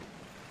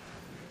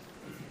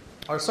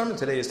Our sermon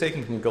today is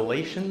taken from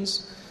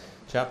Galatians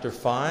chapter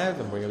 5,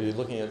 and we're going to be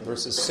looking at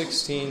verses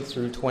 16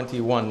 through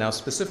 21. Now,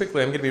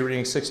 specifically, I'm going to be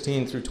reading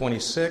 16 through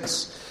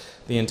 26,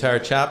 the entire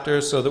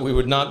chapter, so that we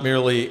would not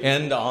merely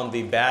end on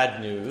the bad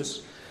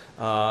news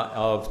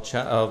of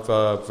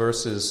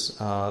verses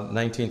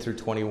 19 through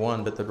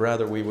 21, but that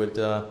rather we would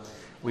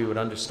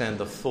understand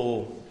the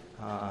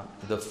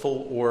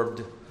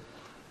full-orbed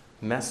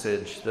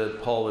message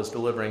that Paul is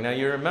delivering. Now,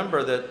 you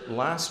remember that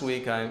last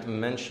week I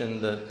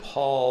mentioned that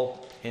Paul,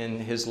 in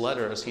his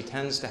letters, he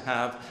tends to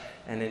have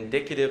an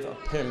indicative,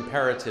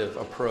 imperative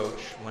approach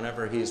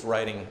whenever he's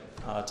writing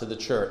to the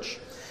church.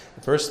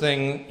 The first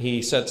thing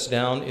he sets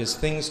down is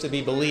things to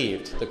be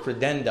believed, the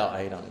credenda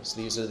items.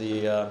 These are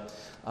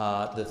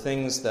the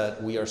things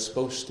that we are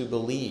supposed to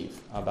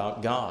believe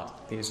about God.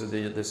 This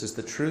is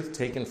the truth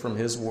taken from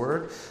His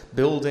Word,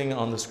 building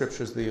on the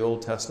Scriptures of the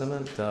Old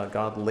Testament.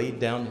 God laid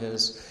down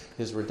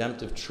His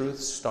redemptive truth,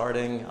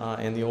 starting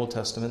in the Old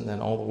Testament and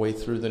then all the way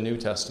through the New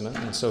Testament.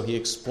 And so He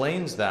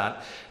explains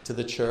that to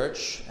the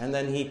church, and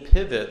then He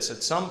pivots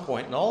at some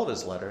point in all of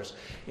His letters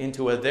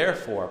into a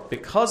therefore.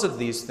 Because of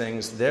these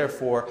things,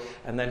 therefore,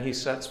 and then He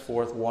sets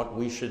forth what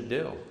we should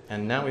do.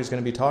 And now He's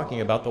going to be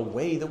talking about the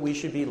way that we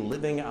should be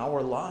living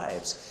our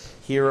lives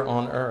here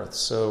on earth.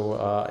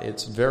 So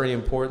it's very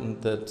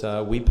important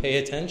that we pay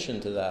attention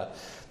to that,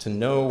 to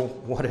know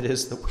what it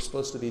is that we're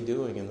supposed to be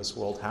doing in this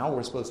world, how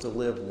we're supposed to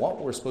live, what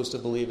we're supposed to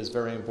believe is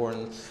very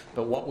important,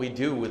 but what we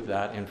do with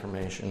that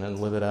information and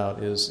live it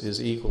out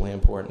is equally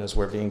important as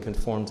we're being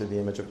conformed to the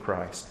image of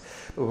Christ.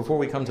 But before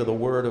we come to the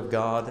Word of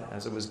God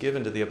as it was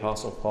given to the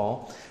Apostle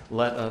Paul,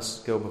 let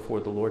us go before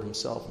the Lord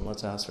Himself and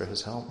let's ask for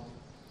His help.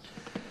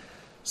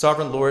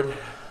 Sovereign Lord,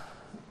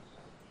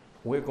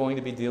 we're going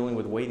to be dealing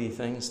with weighty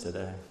things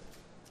today.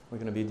 We're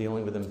going to be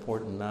dealing with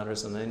important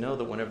matters, and I know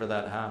that whenever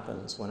that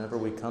happens, whenever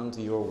we come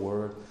to Your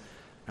Word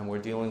and we're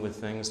dealing with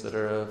things that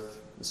are of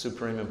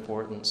supreme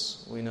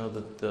importance, we know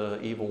that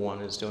the evil one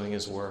is doing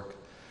his work.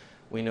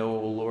 We know,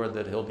 O Lord,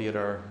 that he'll be at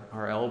our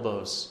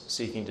elbows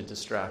seeking to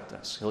distract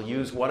us. He'll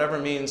use whatever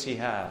means he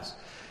has.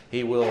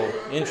 He will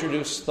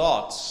introduce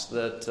thoughts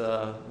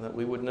that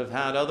we wouldn't have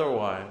had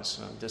otherwise,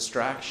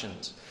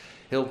 distractions.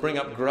 He'll bring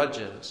up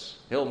grudges.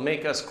 He'll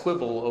make us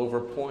quibble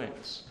over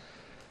points.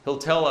 He'll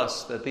tell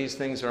us that these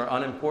things are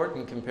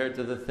unimportant compared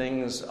to the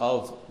things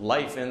of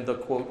life in the,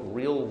 quote,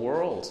 real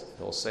world.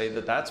 He'll say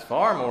that that's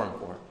far more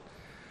important.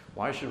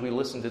 Why should we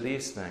listen to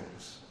these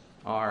things?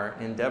 Our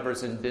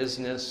endeavors in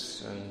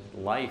business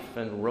and life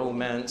and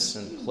romance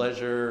and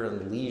pleasure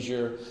and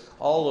leisure,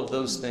 all of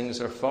those things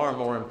are far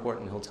more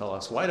important, he'll tell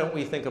us. Why don't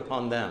we think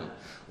upon them?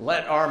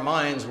 Let our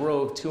minds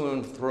rove to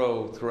and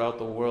fro throughout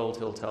the world,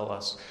 he'll tell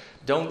us.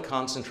 Don't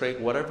concentrate,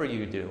 whatever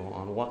you do,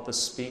 on what the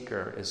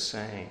speaker is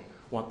saying,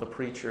 what the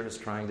preacher is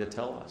trying to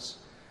tell us.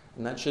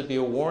 And that should be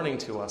a warning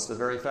to us. The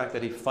very fact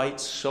that he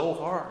fights so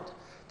hard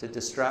to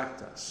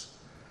distract us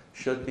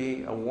should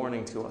be a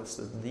warning to us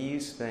that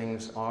these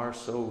things are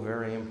so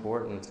very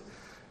important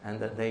and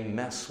that they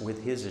mess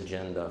with his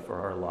agenda for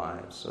our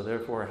lives. So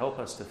therefore, help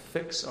us to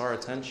fix our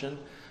attention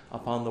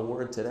upon the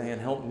Word today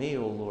and help me,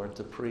 O Lord,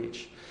 to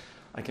preach.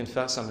 I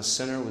confess I'm a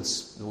sinner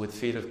with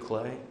feet of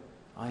clay.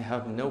 I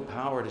have no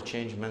power to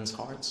change men's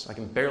hearts. I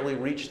can barely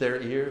reach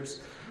their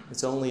ears.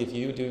 It's only if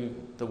you do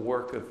the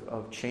work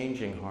of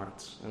changing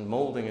hearts and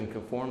molding and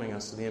conforming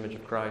us to the image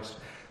of Christ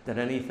that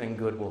anything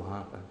good will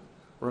happen.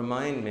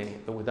 Remind me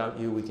that without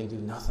you we can do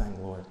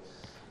nothing, Lord.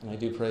 And I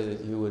do pray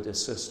that you would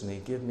assist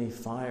me. Give me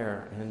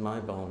fire in my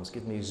bones.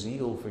 Give me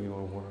zeal for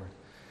your word.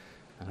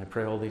 And I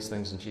pray all these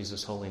things in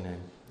Jesus' holy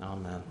name.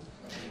 Amen.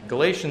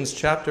 Galatians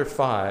chapter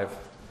 5.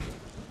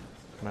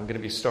 And I'm going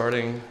to be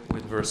starting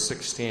with verse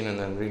 16 and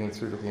then reading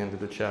through to the end of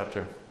the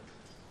chapter.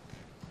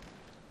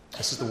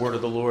 This is the word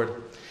of the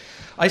Lord.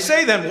 I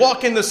say then,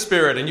 walk in the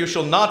Spirit, and you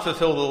shall not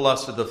fulfill the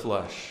lust of the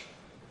flesh.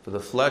 For the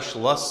flesh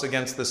lusts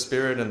against the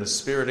Spirit, and the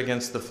Spirit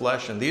against the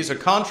flesh, and these are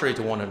contrary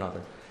to one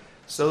another,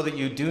 so that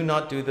you do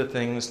not do the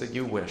things that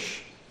you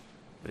wish.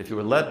 But if you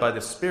are led by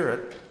the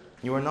Spirit,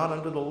 you are not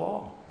under the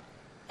law.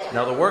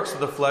 Now the works of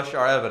the flesh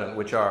are evident,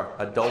 which are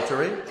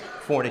adultery,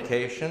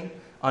 fornication,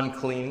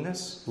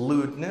 uncleanness,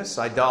 lewdness,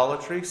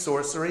 idolatry,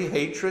 sorcery,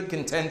 hatred,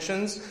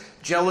 contentions,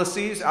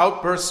 jealousies,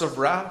 outbursts of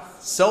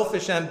wrath,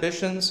 selfish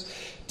ambitions,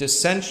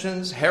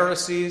 dissensions,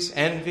 heresies,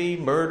 envy,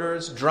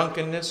 murders,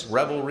 drunkenness,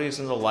 revelries,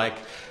 and the like,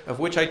 of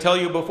which I tell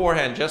you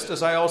beforehand, just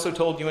as I also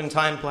told you in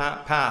time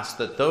past,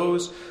 that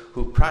those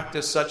who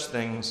practice such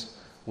things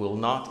will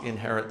not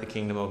inherit the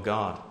kingdom of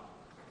God.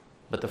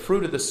 But the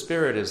fruit of the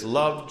Spirit is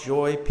love,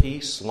 joy,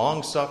 peace,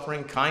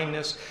 long-suffering,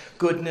 kindness,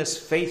 goodness,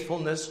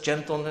 faithfulness,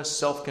 gentleness,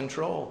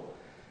 self-control.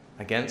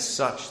 Against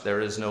such there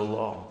is no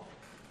law.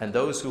 And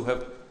those who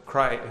are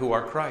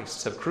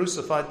Christ's have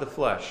crucified the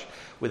flesh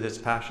with its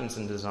passions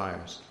and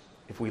desires.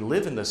 If we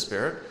live in the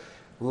Spirit,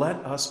 let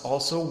us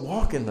also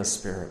walk in the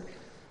Spirit.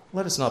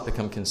 Let us not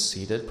become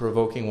conceited,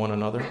 provoking one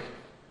another,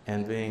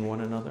 envying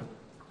one another.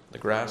 The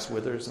grass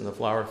withers and the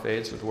flower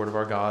fades, but the word of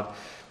our God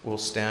will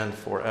stand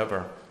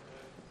forever.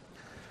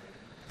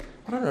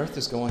 What on earth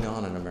is going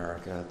on in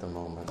America at the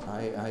moment?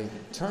 I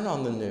turn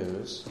on the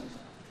news,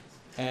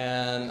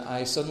 and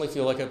I suddenly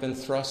feel like I've been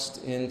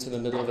thrust into the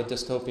middle of a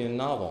dystopian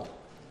novel,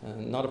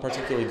 and not a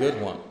particularly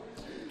good one.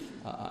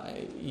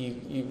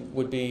 You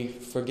would be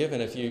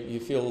forgiven if you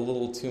feel a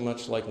little too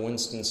much like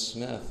Winston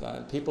Smith.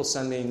 People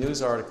send me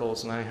news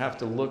articles, and I have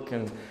to look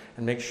and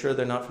make sure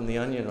they're not from The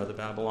Onion or the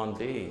Babylon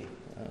Bee.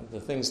 The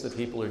things that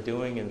people are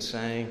doing and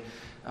saying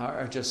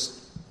are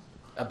just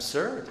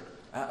absurd,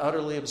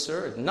 utterly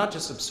absurd. Not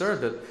just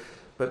absurd,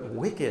 but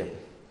wicked.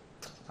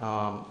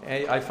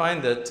 I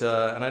find that,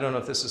 and I don't know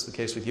if this is the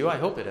case with you, I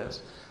hope it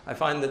is, I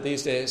find that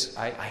these days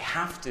I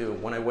have to,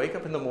 when I wake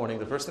up in the morning,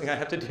 the first thing I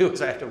have to do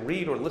is I have to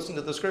read or listen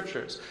to the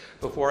scriptures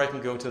before I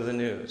can go to the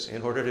news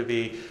in order to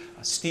be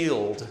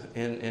steeled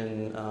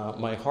in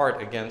my heart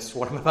against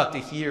what I'm about to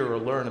hear or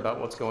learn about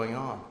what's going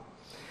on.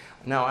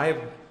 Now, I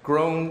have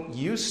grown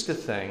used to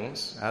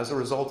things as a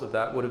result of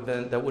that would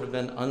have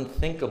been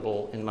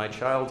unthinkable in my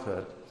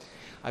childhood.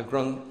 I've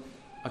grown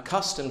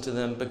accustomed to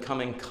them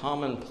becoming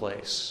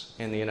commonplace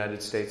in the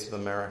United States of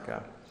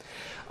America.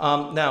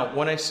 Now,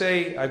 when I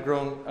say I've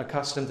grown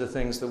accustomed to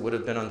things that would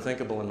have been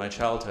unthinkable in my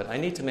childhood, I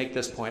need to make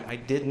this point. I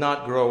did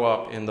not grow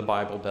up in the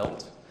Bible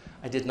Belt.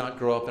 I did not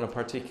grow up in a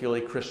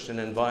particularly Christian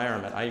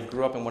environment. I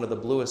grew up in one of the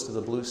bluest of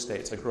the blue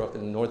states. I grew up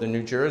in northern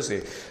New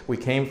Jersey. We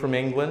came from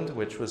England,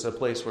 which was a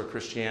place where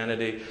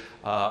Christianity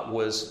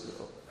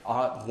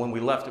when we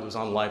left, it was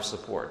on life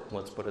support,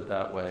 let's put it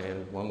that way.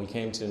 And when we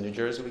came to New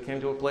Jersey, we came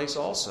to a place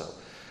also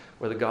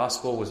where the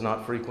gospel was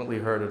not frequently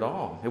heard at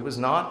all. It was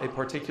not a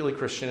particularly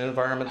Christian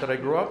environment that I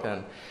grew up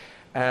in.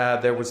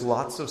 There was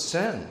lots of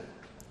sin.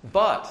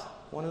 But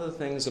one of the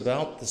things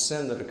about the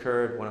sin that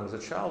occurred when I was a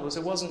child was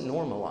it wasn't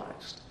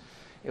normalized.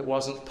 It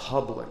wasn't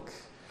public.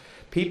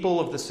 People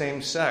of the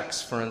same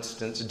sex, for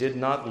instance, did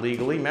not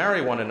legally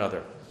marry one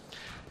another.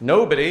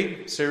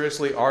 Nobody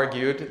seriously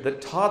argued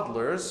that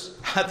toddlers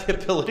had the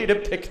ability to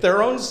pick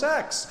their own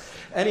sex.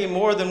 Any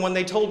more than when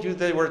they told you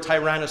they were a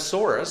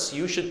Tyrannosaurus,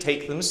 you should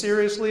take them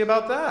seriously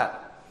about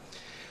that.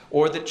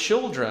 Or that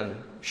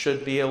children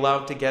should be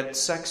allowed to get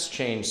sex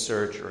change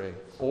surgery.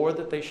 Or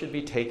that they should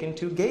be taken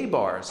to gay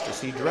bars to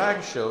see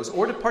drag shows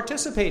or to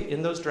participate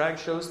in those drag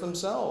shows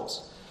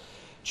themselves.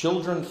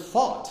 Children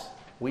fought.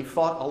 We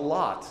fought a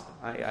lot.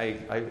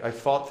 I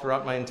fought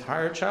throughout my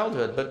entire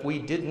childhood, but we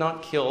did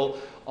not kill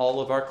all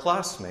of our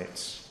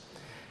classmates.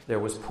 There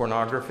was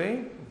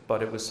pornography,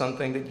 but it was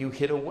something that you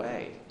hid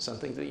away,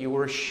 something that you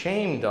were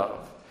ashamed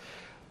of.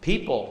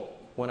 People,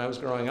 when I was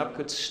growing up,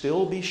 could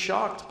still be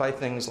shocked by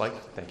things like,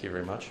 thank you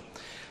very much,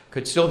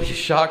 could still be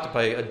shocked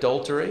by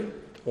adultery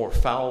or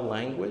foul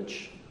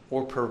language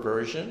or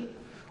perversion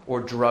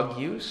or drug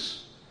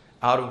use.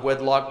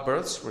 Out-of-wedlock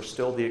births were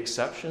still the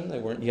exception. They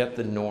weren't yet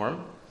the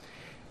norm.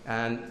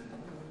 And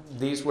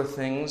these were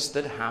things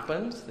that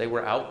happened. They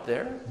were out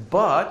there.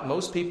 But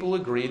most people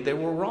agreed they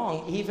were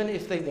wrong. Even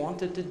if they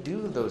wanted to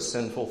do those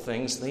sinful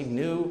things, they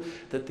knew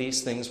that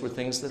these things were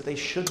things that they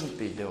shouldn't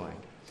be doing.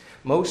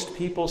 Most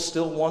people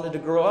still wanted to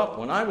grow up,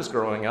 when I was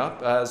growing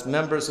up, as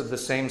members of the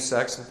same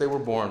sex that they were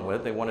born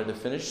with. They wanted to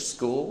finish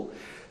school.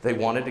 They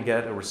wanted to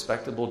get a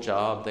respectable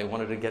job. They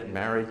wanted to get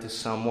married to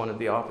someone of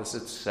the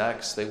opposite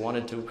sex. They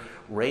wanted to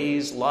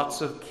raise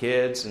lots of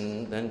kids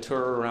and then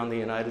tour around the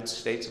United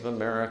States of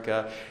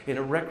America in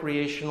a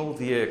recreational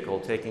vehicle,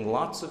 taking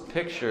lots of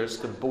pictures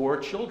to bore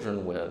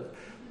children with,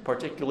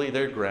 particularly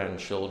their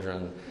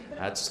grandchildren,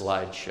 at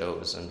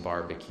slideshows and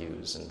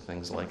barbecues and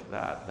things like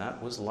that.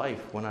 That was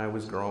life when I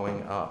was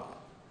growing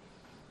up.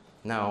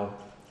 Now,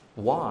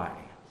 why?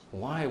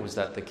 Why was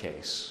that the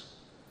case?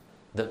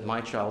 That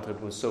my childhood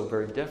was so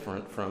very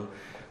different from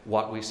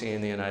what we see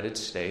in the United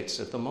States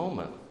at the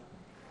moment.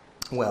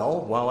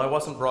 Well, while I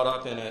wasn't brought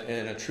up in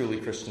a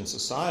truly Christian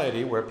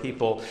society where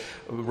people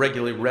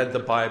regularly read the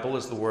Bible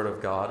as the Word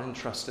of God and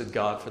trusted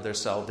God for their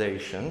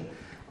salvation,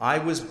 I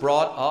was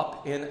brought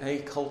up in a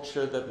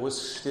culture that was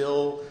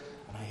still,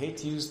 and I hate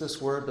to use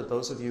this word, but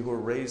those of you who were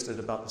raised at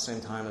about the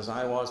same time as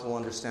I was will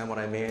understand what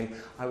I mean.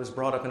 I was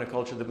brought up in a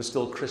culture that was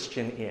still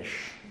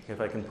Christian-ish, if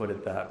I can put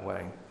it that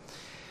way.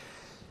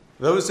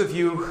 Those of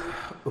you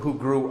who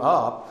grew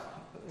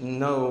up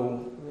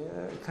know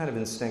kind of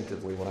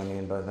instinctively what I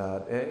mean by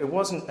that. It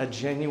wasn't a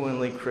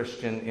genuinely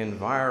Christian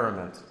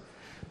environment.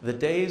 The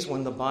days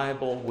when the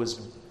Bible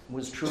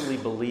was truly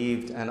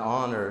believed and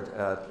honored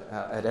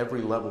at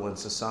every level in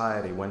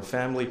society, when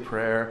family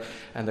prayer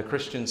and the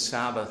Christian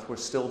Sabbath were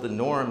still the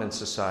norm in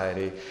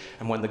society,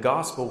 and when the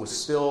gospel was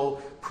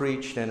still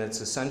preached in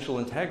its essential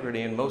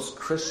integrity in most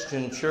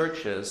Christian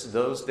churches,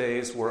 those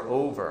days were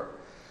over.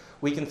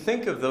 We can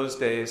think of those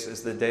days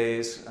as the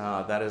days,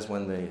 that is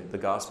when the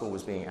gospel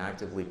was being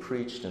actively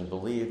preached and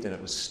believed, and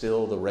it was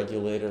still the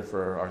regulator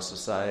for our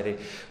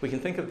society. We can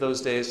think of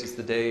those days as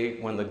the day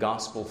when the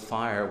gospel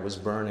fire was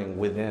burning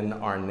within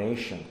our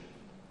nation.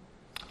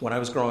 When I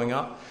was growing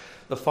up,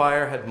 the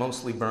fire had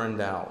mostly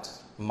burned out.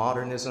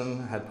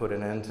 Modernism had put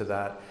an end to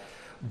that.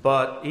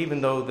 But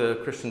even though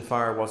the Christian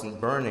fire wasn't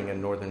burning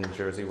in northern New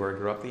Jersey where I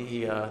grew up,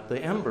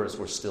 the embers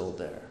were still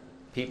there.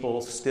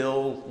 People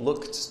still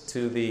looked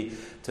to the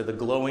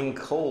glowing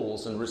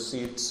coals and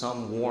received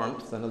some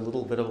warmth and a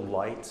little bit of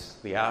light.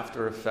 The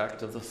after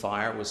effect of the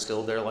fire was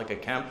still there, like a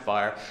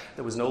campfire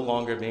that was no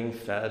longer being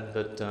fed,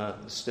 but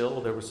still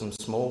there was some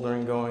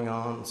smoldering going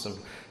on,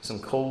 some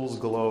coals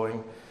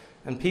glowing.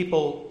 And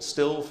people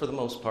still, for the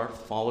most part,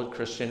 followed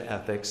Christian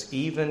ethics,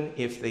 even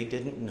if they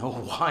didn't know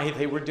why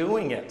they were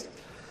doing it.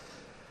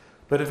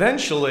 But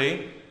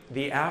eventually,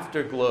 the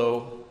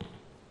afterglow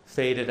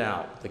faded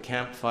out. The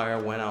campfire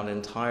went out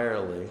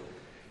entirely,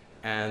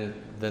 and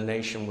the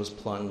nation was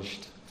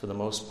plunged, for the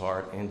most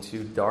part,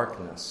 into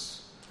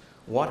darkness.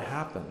 What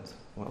happened?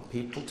 Well,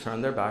 people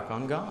turned their back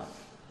on God.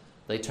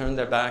 They turned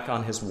their back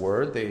on His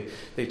Word.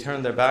 They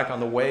turned their back on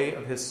the way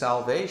of His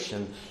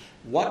salvation.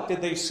 What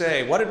did they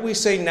say? What did we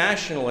say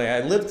nationally? I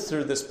lived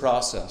through this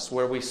process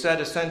where we said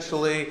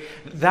essentially,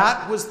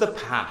 that was the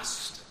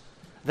past.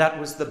 That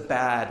was the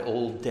bad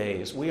old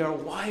days. We are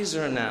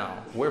wiser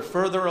now. We're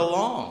further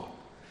along.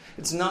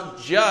 It's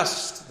not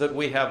just that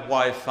we have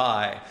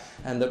Wi-Fi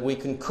and that we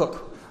can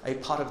cook a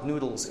pot of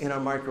noodles in our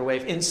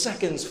microwave in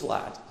seconds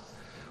flat,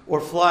 or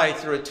fly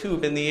through a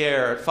tube in the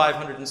air at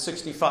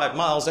 565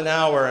 miles an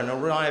hour and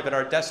arrive at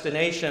our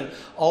destination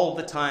all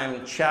the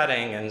time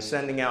chatting and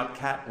sending out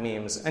cat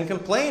memes and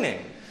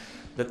complaining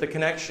that the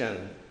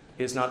connection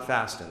is not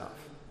fast enough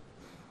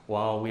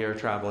while we are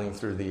traveling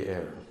through the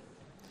air.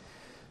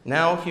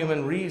 Now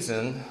human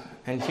reason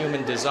and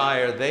human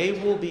desire, they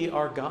will be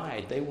our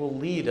guide. They will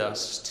lead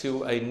us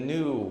to a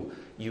new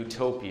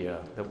utopia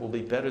that will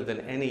be better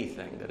than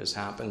anything that has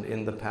happened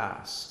in the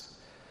past.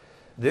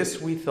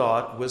 This, we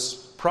thought, was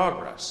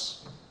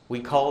progress. We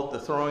called the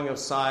throwing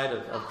aside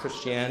of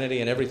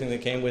Christianity and everything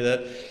that came with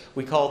it,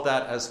 we called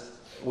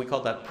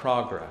that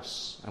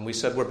progress. And we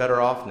said we're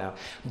better off now.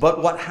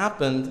 But what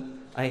happened,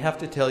 I have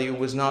to tell you,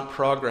 was not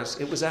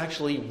progress. It was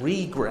actually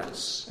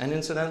regress. And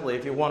incidentally,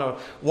 if you want a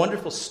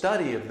wonderful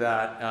study of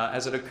that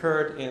as it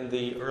occurred in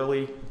the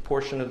early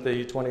portion of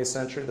the 20th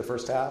century, the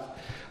first half,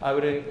 I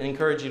would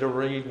encourage you to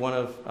read one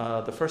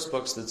of the first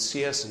books that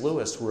C.S.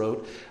 Lewis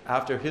wrote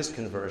after his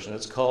conversion.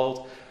 It's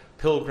called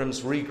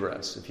Pilgrim's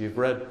Regress. If you've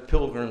read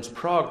Pilgrim's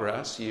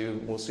Progress,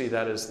 you will see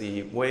that as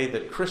the way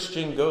that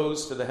Christian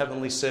goes to the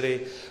heavenly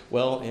city.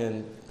 Well,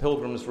 in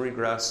Pilgrim's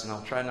Regress, and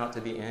I'll try not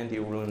to be Andy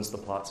who ruins the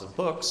plots of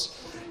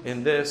books,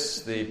 in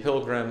this, the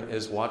pilgrim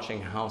is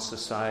watching how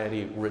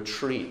society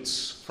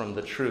retreats from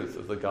the truth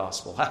of the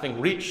gospel. Having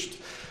reached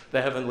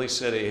the heavenly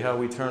city, how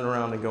we turn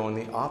around and go in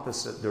the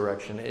opposite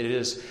direction. It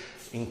is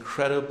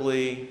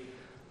incredibly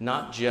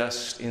not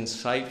just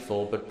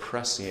insightful, but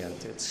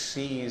prescient. It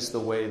sees the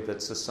way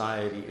that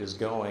society is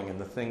going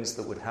and the things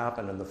that would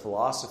happen and the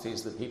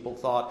philosophies that people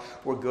thought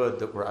were good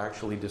that were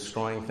actually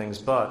destroying things.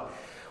 But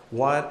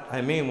what I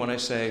mean when I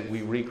say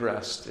we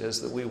regressed is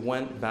that we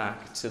went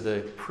back to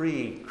the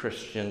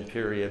pre-Christian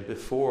period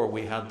before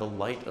we had the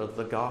light of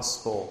the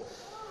gospel.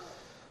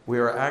 We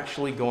are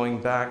actually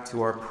going back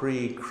to our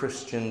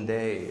pre-Christian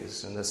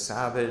days and the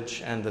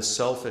savage and the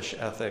selfish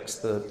ethics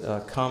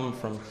that come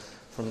from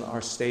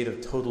our state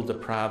of total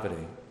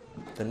depravity.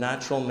 The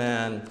natural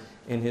man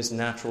in his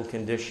natural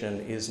condition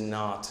is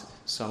not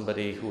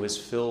somebody who is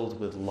filled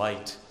with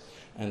light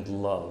and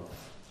love.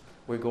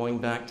 We're going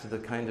back to the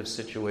kind of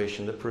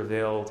situation that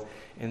prevailed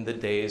in the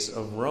days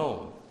of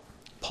Rome.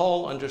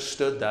 Paul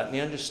understood that, and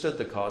he understood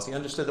the cause. He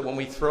understood that when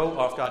we throw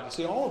off God, you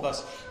see, all of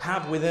us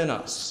have within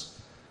us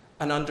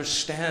an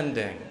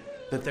understanding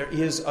that there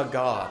is a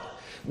God.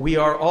 We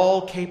are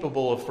all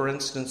capable of, for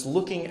instance,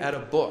 looking at a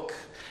book.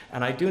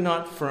 And I do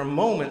not for a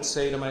moment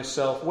say to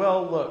myself,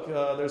 well, look,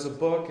 there's a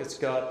book. It's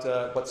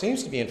got what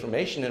seems to be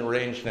information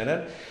arranged in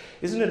it.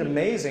 Isn't it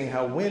amazing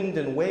how wind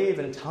and wave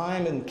and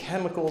time and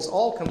chemicals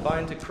all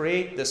combine to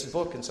create this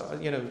book? And so,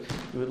 you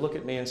would look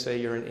at me and say,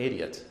 you're an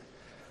idiot.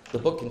 The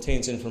book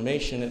contains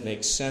information. It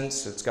makes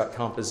sense. It's got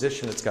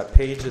composition. It's got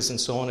pages and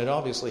so on. It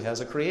obviously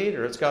has a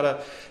creator. It's got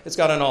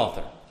an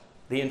author.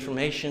 The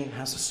information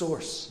has a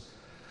source.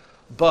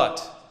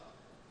 But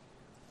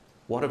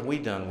what have we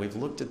done? We've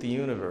looked at the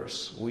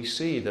universe. We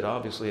see that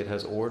obviously it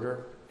has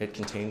order. It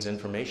contains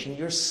information.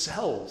 Your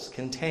cells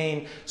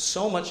contain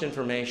so much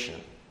information.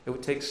 It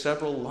would take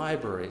several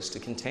libraries to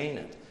contain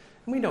it.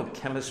 And we know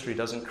chemistry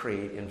doesn't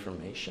create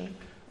information.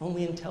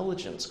 Only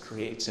intelligence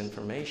creates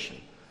information.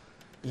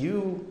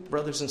 You,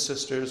 brothers and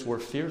sisters, were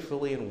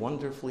fearfully and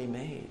wonderfully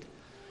made.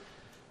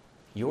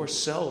 Your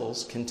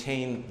cells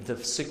contain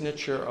the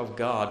signature of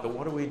God. But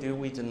what do?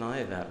 We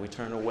deny that. We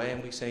turn away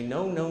and we say,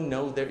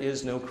 no, there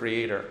is no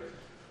creator.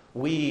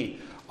 We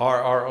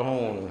are our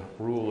own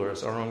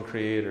rulers, our own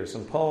creators.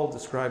 And Paul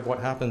described what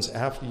happens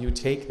after you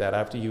take that,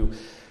 after you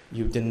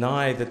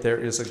deny that there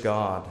is a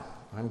God.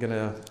 I'm going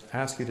to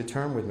ask you to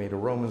turn with me to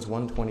Romans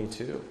 1:22.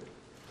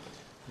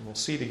 And we'll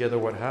see together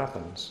what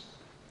happens.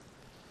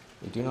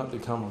 We do not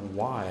become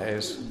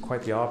wise,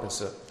 quite the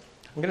opposite.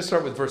 I'm going to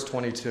start with verse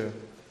 22.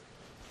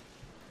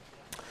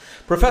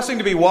 Professing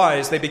to be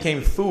wise, they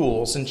became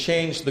fools and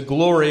changed the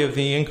glory of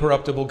the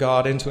incorruptible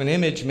God into an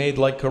image made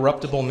like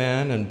corruptible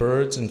man and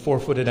birds and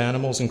four-footed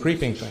animals and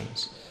creeping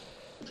things.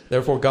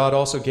 Therefore God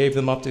also gave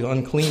them up to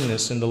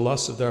uncleanness in the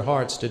lusts of their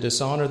hearts, to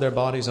dishonor their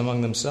bodies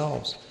among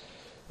themselves,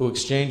 who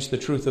exchanged the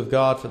truth of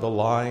God for the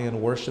lie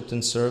and worshipped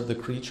and served the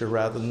creature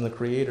rather than the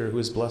Creator, who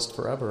is blessed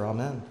forever.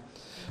 Amen.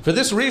 For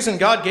this reason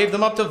God gave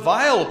them up to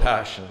vile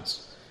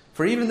passions.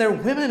 For even their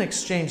women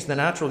exchanged the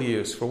natural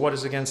use for what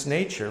is against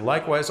nature.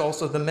 Likewise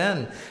also the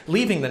men,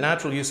 leaving the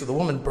natural use of the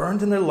woman,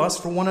 burned in their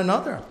lust for one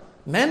another.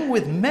 Men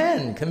with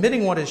men,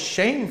 committing what is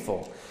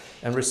shameful,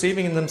 and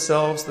receiving in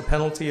themselves the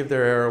penalty of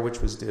their error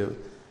which was due.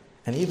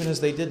 And even as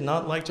they did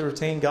not like to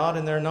retain God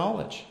in their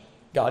knowledge,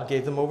 God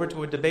gave them over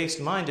to a debased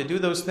mind to do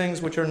those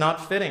things which are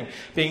not fitting,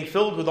 being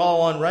filled with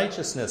all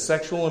unrighteousness,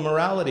 sexual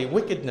immorality,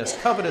 wickedness,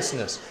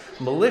 covetousness,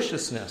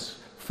 maliciousness,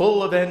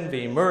 full of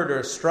envy,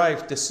 murder,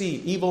 strife,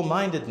 deceit,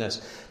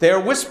 evil-mindedness. They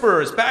are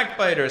whisperers,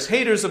 backbiters,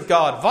 haters of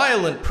God,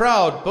 violent,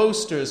 proud,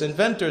 boasters,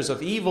 inventors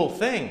of evil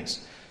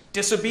things,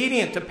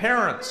 disobedient to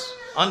parents,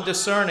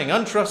 undiscerning,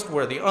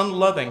 untrustworthy,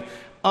 unloving,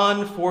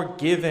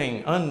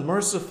 unforgiving,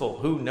 unmerciful,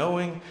 who,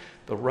 knowing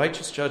the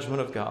righteous judgment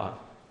of God,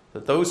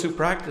 that those who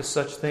practice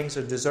such things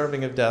are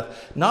deserving of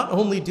death, not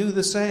only do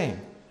the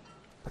same,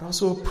 but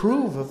also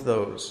approve of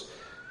those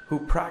who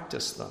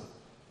practice them.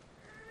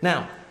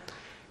 Now,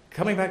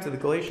 coming back to the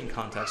Galatian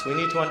context, we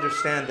need to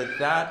understand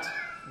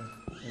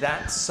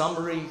that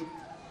summary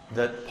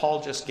that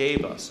Paul just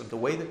gave us of the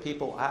way that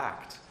people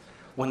act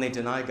when they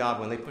deny God,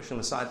 when they push him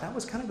aside, that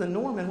was kind of the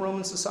norm in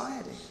Roman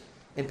society,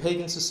 in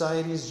pagan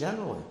societies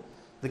generally.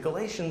 The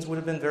Galatians would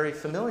have been very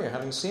familiar,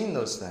 having seen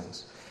those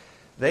things.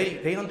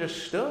 They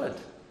understood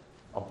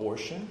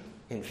abortion,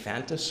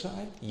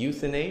 infanticide,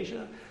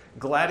 euthanasia,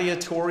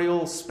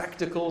 gladiatorial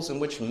spectacles in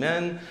which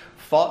men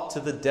fought to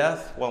the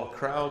death while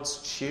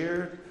crowds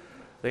cheered.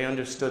 They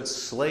understood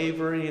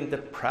slavery and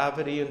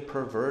depravity and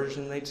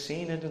perversion. They'd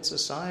seen it in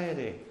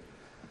society. It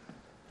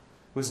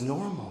was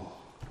normal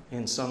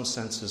in some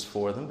senses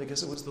for them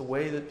because it was the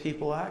way that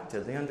people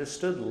acted. They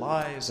understood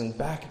lies and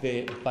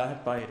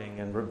backbiting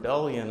and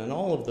rebellion and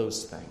all of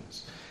those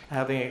things,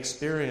 having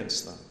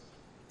experienced them.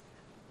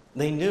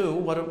 They knew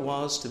what it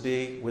was to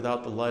be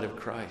without the light of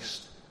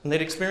Christ. And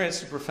they'd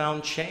experienced a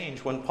profound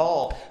change when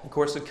Paul, of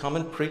course, had come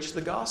and preached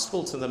the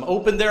gospel to them,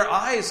 opened their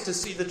eyes to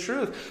see the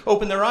truth,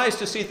 opened their eyes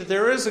to see that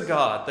there is a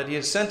God, that he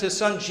has sent his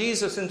son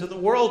Jesus into the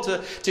world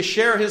to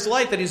share his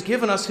light, that he's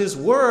given us his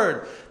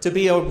word to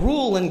be a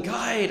rule and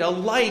guide, a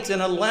light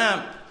and a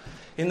lamp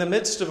in the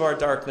midst of our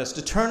darkness,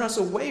 to turn us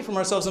away from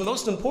ourselves, and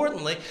most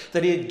importantly,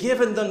 that he had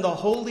given them the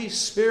Holy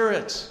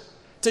Spirit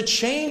to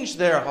change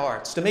their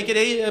hearts, to make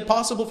it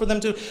possible for them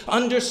to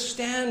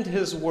understand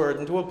his word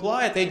and to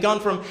apply it. They'd gone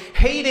from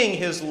hating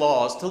his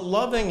laws to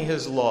loving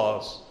his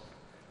laws.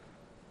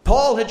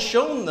 Paul had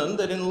shown them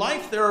that in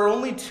life there are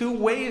only two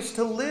ways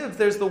to live.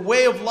 There's the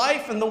way of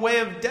life and the way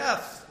of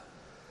death.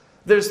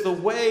 There's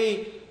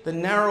the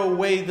narrow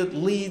way that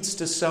leads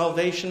to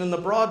salvation and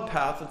the broad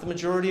path that the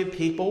majority of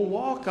people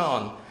walk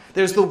on.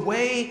 There's the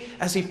way,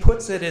 as he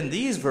puts it in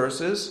these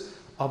verses,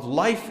 of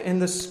life in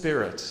the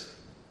Spirit.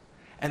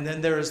 And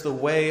then there is the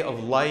way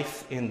of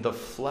life in the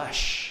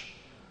flesh.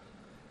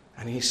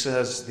 And he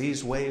says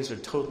these ways are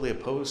totally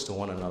opposed to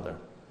one another.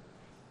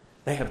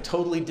 They have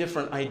totally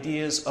different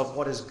ideas of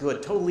what is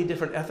good, totally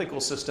different ethical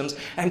systems,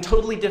 and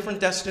totally different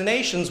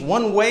destinations.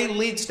 One way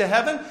leads to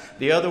heaven,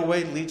 the other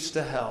way leads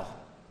to hell.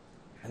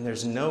 And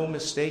there's no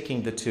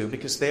mistaking the two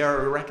because they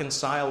are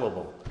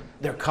irreconcilable.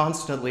 They're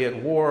constantly at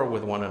war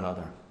with one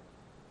another.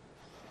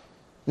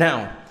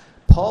 Now,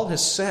 Paul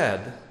has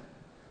said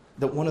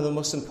that one of the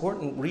most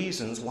important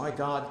reasons why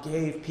God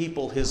gave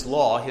people his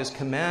law, his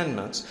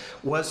commandments,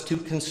 was to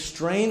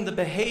constrain the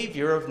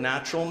behavior of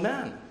natural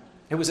men.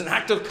 It was an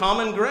act of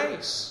common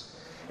grace.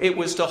 It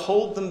was to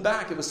hold them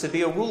back. It was to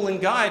be a rule and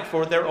guide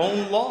for their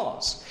own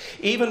laws,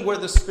 even where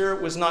the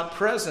Spirit was not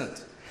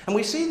present. And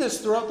we see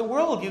this throughout the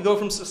world. You go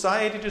from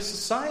society to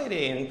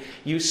society, and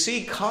you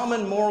see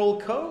common moral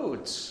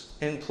codes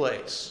in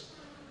place.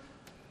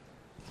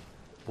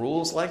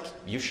 Rules like,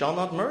 you shall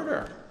not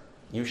murder.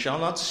 You shall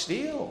not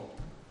steal.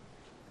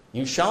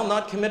 You shall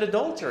not commit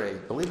adultery.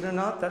 Believe it or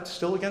not, that's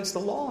still against the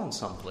law in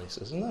some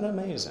places. Isn't that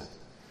amazing?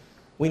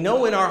 We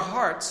know in our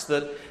hearts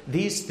that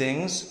these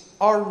things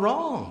are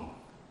wrong.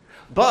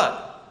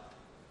 But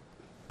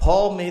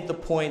Paul made the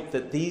point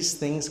that these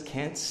things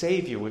can't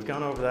save you. We've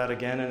gone over that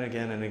again and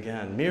again and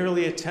again.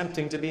 Merely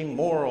attempting to be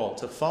moral,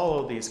 to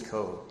follow these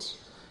codes,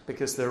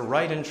 because they're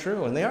right and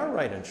true, and they are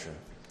right and true.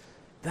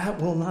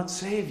 That will not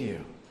save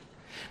you.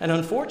 And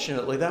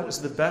unfortunately, that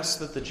was the best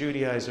that the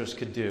Judaizers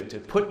could do, to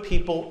put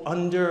people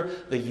under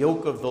the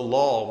yoke of the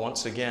law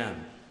once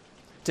again.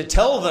 To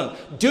tell them,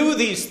 do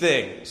these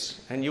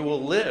things, and you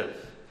will live.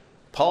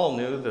 Paul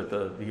knew that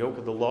the yoke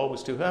of the law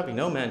was too heavy.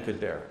 No man could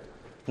bear it.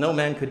 No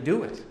man could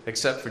do it,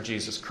 except for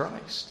Jesus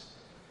Christ.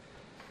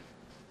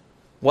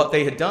 What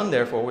they had done,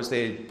 therefore, was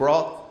they had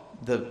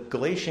brought the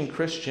Galatian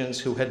Christians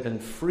who had been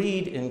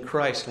freed in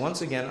Christ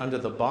once again under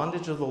the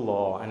bondage of the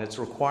law and its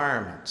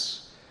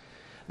requirements.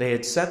 They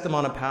had set them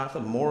on a path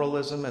of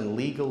moralism and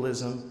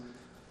legalism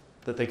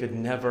that they could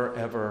never,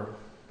 ever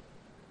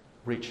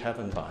reach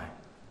heaven by.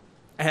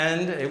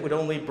 And it would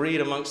only breed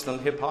amongst them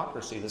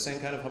hypocrisy, the same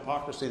kind of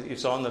hypocrisy that you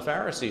saw in the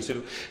Pharisees,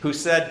 who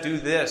said, do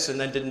this, and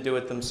then didn't do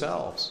it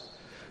themselves.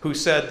 Who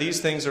said, these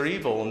things are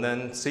evil, and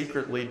then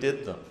secretly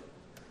did them.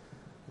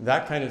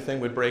 That kind of thing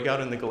would break out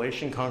in the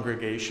Galatian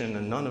congregation,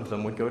 and none of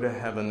them would go to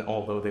heaven,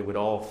 although they would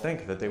all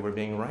think that they were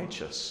being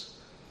righteous.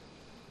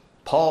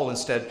 Paul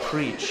instead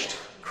preached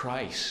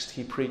Christ.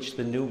 He preached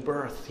the new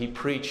birth. He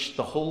preached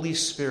the Holy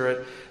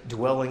Spirit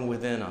dwelling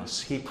within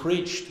us. He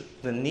preached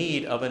the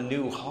need of a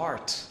new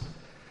heart.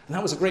 And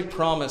that was a great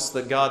promise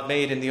that God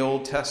made in the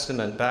Old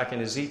Testament. Back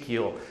in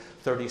Ezekiel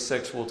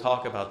 36, we'll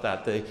talk about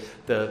that.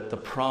 The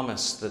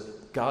promise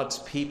that God's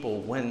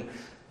people, when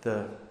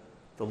the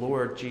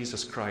Lord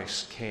Jesus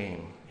Christ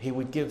came, He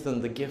would give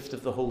them the gift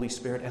of the Holy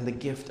Spirit and the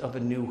gift of a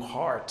new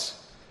heart.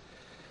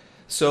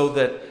 So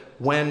that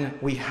when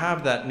we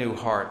have that new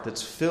heart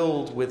that's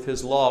filled with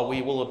His law,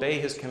 we will obey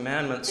His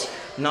commandments,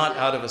 not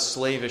out of a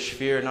slavish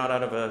fear, not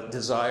out of a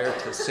desire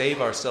to save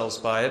ourselves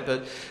by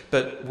it,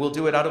 but we'll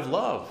do it out of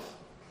love.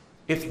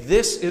 If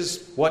this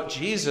is what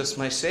Jesus,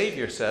 my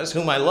Savior, says,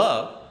 whom I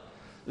love,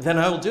 then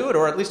I will do it,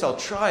 or at least I'll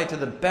try to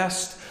the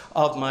best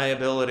of my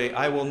ability.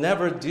 I will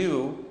never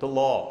do the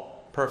law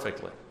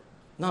perfectly.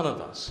 None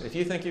of us. If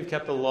you think you've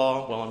kept the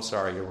law, well, I'm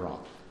sorry, you're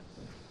wrong.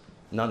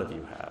 None of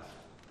you have.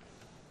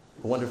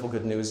 The wonderful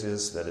good news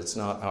is that it's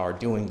not our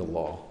doing the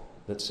law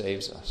that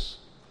saves us.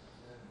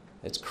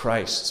 It's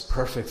Christ's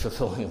perfect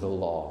fulfilling of the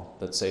law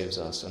that saves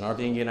us, and our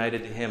being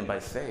united to Him by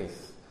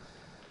faith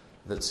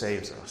that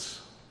saves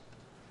us.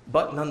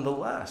 But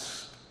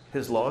nonetheless,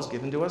 His law is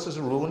given to us as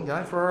a rule and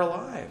guide for our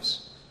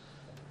lives.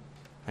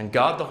 And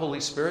God, the Holy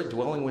Spirit,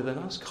 dwelling within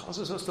us,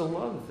 causes us to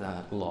love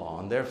that law.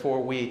 And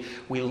therefore, we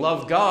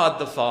love God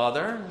the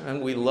Father,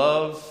 and we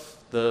love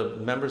the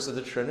members of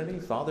the Trinity,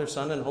 Father,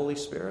 Son, and Holy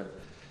Spirit.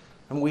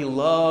 And we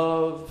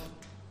love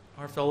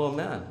our fellow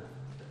men.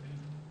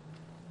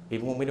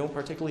 Even when we don't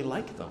particularly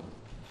like them,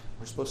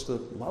 we're supposed to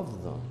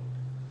love them.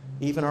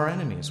 Even our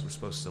enemies we're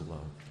supposed to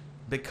love,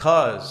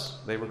 because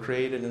they were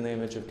created in the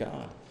image of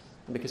God.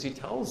 And because He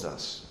tells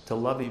us to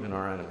love even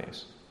our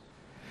enemies.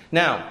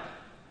 Now,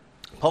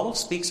 Paul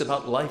speaks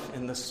about life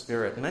in the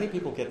Spirit. Many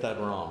people get that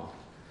wrong.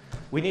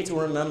 We need to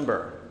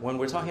remember, when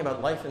we're talking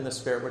about life in the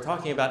Spirit, we're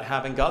talking about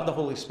having God the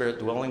Holy Spirit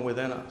dwelling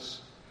within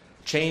us,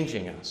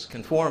 changing us,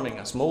 conforming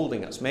us,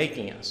 molding us,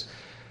 making us.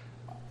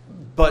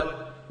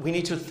 But we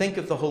need to think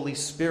of the Holy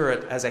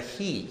Spirit as a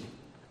He,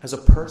 as a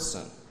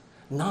person,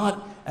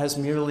 not as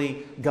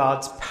merely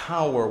God's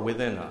power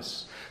within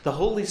us. The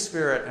Holy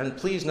Spirit, and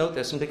please note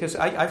this, and because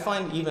I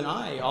find even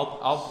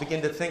I'll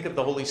begin to think of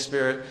the Holy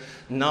Spirit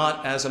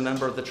not as a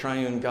member of the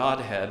triune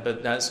Godhead,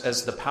 but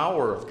as the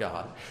power of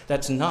God.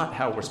 That's not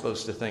how we're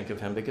supposed to think of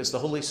Him, because the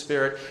Holy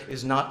Spirit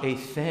is not a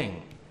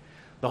thing.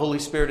 The Holy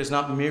Spirit is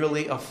not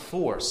merely a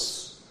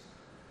force.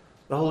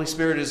 The Holy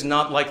Spirit is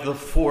not like the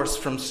Force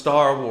from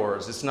Star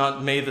Wars. It's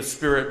not, may the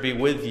Spirit be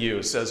with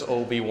you, says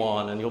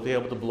Obi-Wan, and you'll be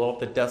able to blow up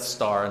the Death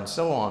Star and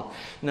so on.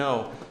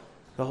 No,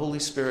 the Holy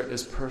Spirit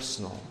is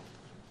personal.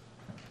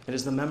 It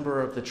is the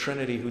member of the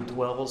Trinity who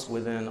dwells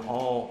within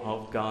all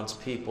of God's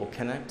people,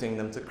 connecting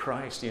them to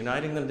Christ,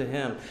 uniting them to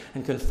Him,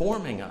 and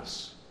conforming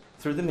us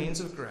through the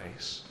means of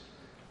grace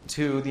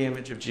to the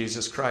image of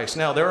Jesus Christ.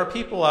 Now, there are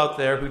people out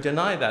there who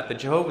deny that. The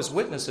Jehovah's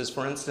Witnesses,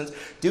 for instance,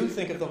 do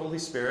think of the Holy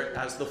Spirit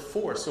as the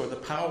force or the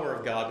power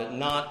of God, but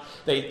not,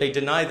 they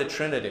deny the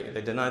Trinity.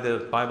 They deny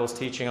the Bible's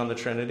teaching on the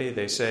Trinity.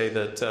 They say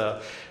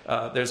that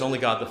there's only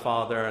God the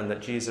Father, and that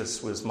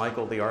Jesus was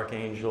Michael the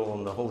Archangel,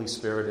 and the Holy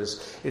Spirit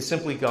is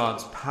simply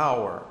God's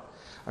power.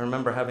 I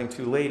remember having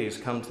two ladies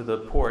come to the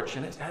porch,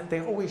 and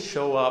they always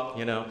show up,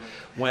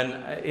 when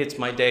it's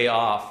my day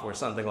off or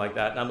something like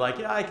that. And I'm like,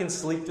 yeah, I can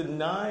sleep to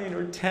 9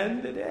 or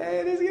 10 today.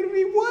 It is going to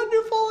be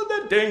wonderful. And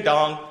then ding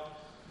dong.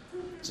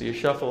 So you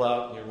shuffle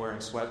out, and you're wearing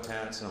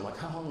sweatpants, and I'm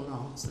like, oh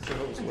no, it's the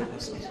Jehovah's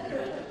Witnesses.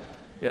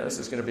 Yeah, this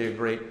is going to be a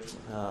great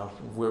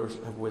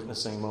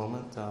witnessing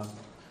moment.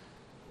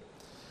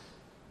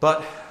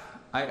 But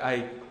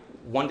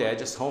one day I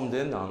just homed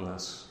in on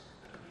this.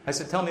 I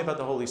said, tell me about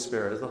the Holy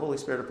Spirit. Is the Holy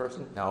Spirit a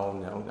person?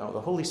 No.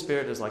 The Holy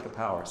Spirit is like a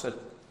power. I said,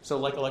 so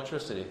like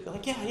electricity? They're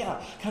like,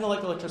 yeah, kind of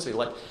like electricity.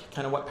 Like,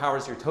 kind of what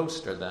powers your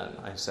toaster then?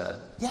 I said,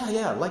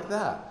 yeah, like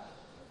that.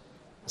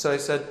 So I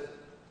said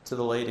to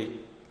the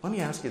lady, let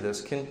me ask you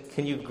this.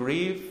 Can you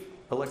grieve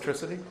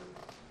electricity?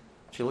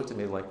 She looked at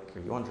me like, are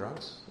you on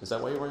drugs? Is that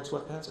why you're wearing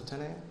sweatpants at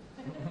 10 a.m.?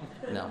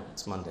 No,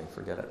 it's Monday.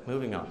 Forget it.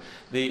 Moving on.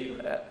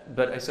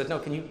 But I said, no,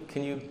 can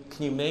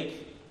you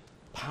make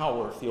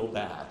power feel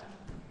bad?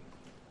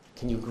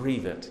 Can you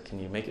grieve it? Can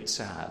you make it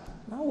sad?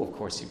 No, of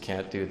course you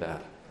can't do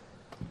that.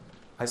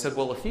 I said,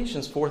 well,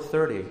 Ephesians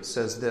 4:30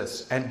 says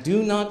this, and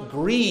do not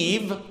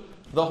grieve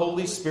the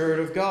Holy Spirit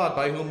of God,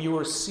 by whom you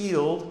were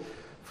sealed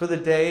for the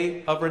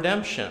day of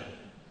redemption.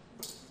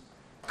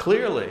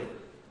 Clearly,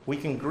 we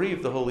can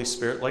grieve the Holy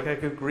Spirit like I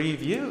could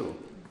grieve you,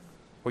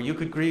 or you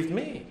could grieve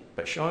me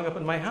by showing up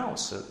in my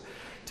house at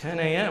 10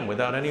 a.m.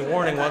 without any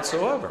warning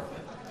whatsoever.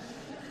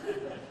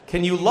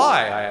 Can you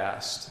lie, I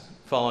asked,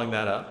 following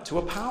that up, to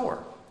a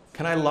power?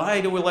 Can I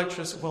lie to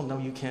electricity? Well, no,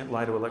 you can't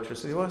lie to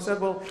electricity. Well, I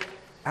said, well,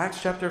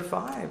 Acts chapter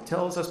 5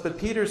 tells us, but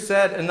Peter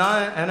said,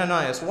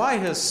 Ananias, why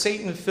has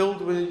Satan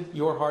filled with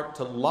your heart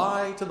to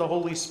lie to the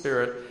Holy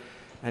Spirit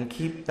and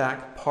keep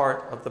back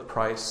part of the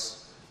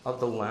price of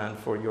the land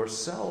for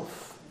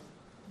yourself?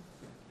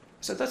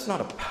 I said, that's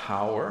not a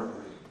power.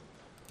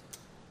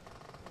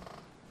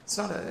 It's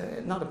not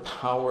a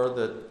power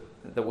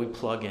that we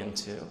plug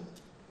into.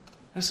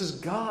 This is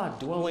God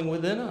dwelling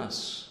within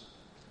us.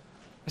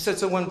 I said,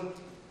 so when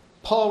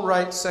Paul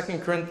writes 2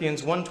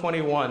 Corinthians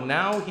 1:21,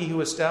 now he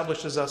who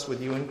establishes us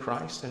with you in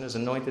Christ and has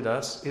anointed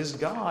us is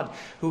God,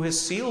 who has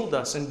sealed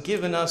us and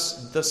given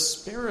us the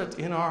Spirit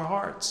in our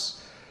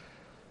hearts.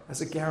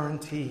 As a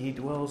guarantee, he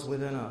dwells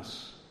within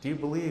us. Do you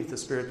believe the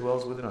Spirit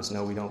dwells within us?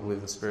 No, we don't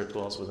believe the Spirit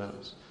dwells within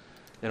us.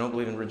 They don't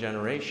believe in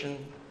regeneration.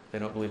 They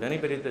don't believe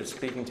anybody they're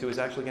speaking to is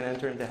actually going to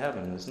enter into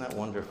heaven. Isn't that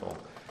wonderful?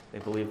 They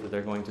believe that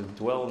they're going to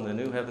dwell in the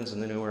new heavens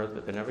and the new earth,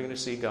 but they're never going to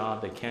see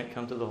God. They can't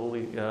come to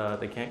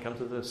they can't come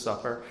to the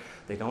supper.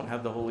 They don't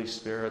have the Holy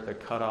Spirit. They're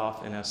cut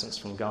off, in essence,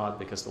 from God,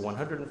 because the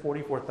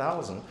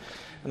 144,000,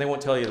 and they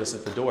won't tell you this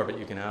at the door, but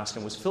you can ask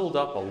them, was filled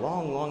up a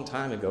long, long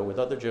time ago with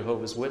other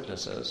Jehovah's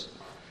Witnesses.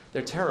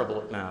 They're terrible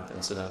at math,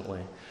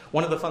 incidentally.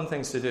 One of the fun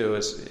things to do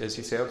is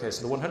you say, okay,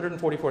 so the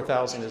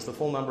 144,000 is the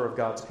full number of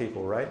God's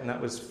people, right? And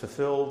that was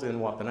fulfilled in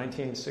what, the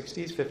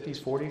 1960s,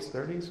 50s, 40s,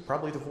 30s?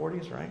 Probably the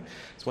 40s, right?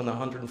 It's when the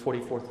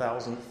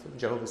 144,000th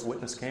Jehovah's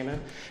Witness came in.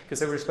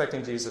 Because they were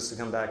expecting Jesus to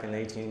come back in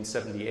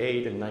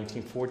 1878 and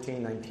 1914,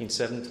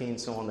 1917,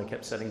 so on. They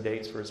kept setting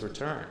dates for his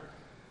return.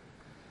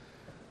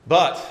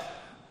 But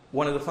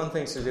one of the fun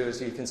things to do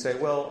is you can say,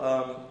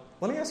 well,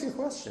 let me ask you a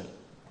question.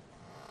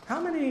 How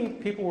many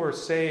people were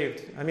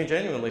saved,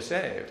 genuinely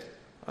saved,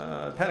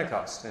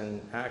 Pentecost in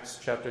Acts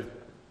chapter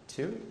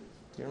 2? Do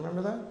you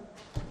remember that?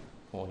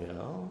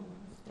 Well,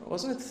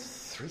 wasn't it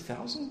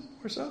 3,000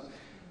 or so?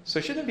 So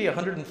shouldn't it be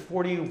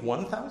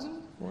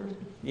 141,000? And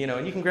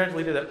you can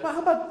gradually do that. Well,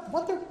 how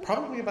about, they're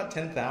probably about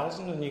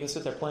 10,000, and you can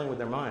sit there playing with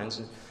their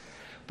minds.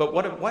 But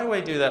why do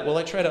I do that? Well,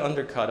 I try to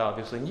undercut,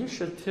 obviously, and you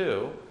should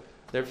too,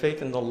 their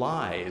faith in the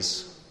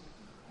lies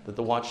that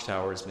the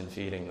Watchtower has been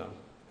feeding them,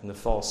 and the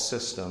false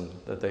system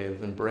that they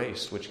have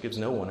embraced, which gives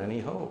no one any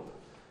hope.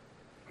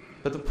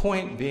 But the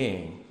point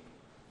being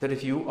that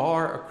if you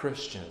are a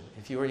Christian,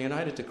 if you are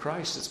united to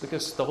Christ, it's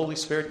because the Holy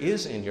Spirit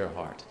is in your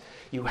heart.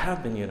 You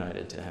have been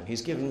united to him.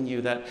 He's given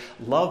you that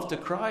love to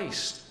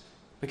Christ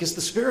because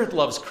the Spirit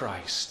loves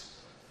Christ.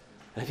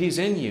 And if he's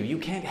in you, you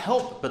can't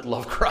help but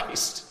love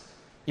Christ.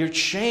 You're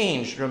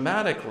changed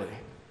dramatically.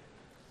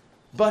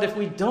 But if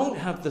we don't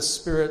have the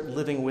Spirit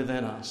living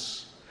within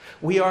us,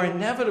 we are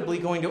inevitably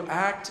going to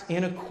act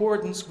in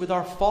accordance with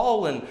our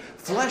fallen,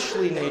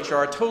 fleshly nature,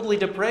 our totally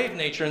depraved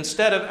nature,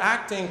 instead of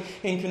acting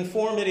in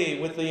conformity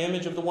with the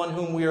image of the one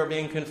whom we are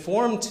being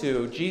conformed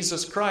to,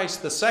 Jesus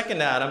Christ, the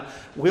second Adam.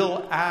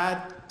 Will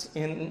act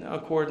in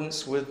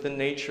accordance with the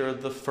nature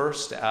of the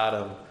first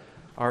Adam,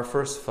 our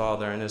first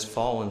father, in his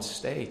fallen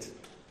state.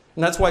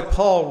 And that's why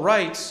Paul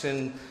writes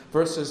in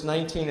verses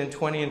 19 and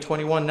 20 and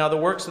 21, now the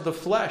works of the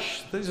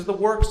flesh, these are the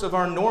works of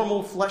our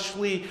normal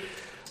fleshly,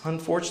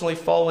 unfortunately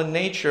fallen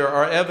nature,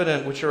 are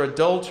evident, which are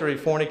adultery,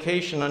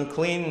 fornication,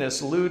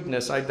 uncleanness,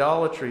 lewdness,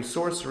 idolatry,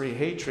 sorcery,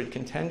 hatred,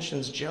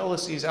 contentions,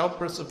 jealousies,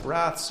 outbursts of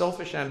wrath,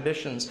 selfish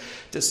ambitions,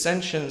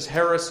 dissensions,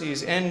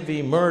 heresies,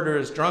 envy,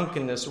 murders,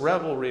 drunkenness,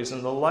 revelries,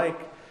 and the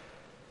like,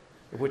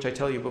 of which I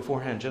tell you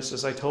beforehand, just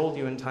as I told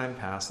you in time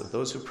past, that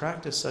those who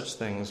practice such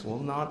things will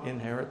not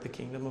inherit the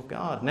kingdom of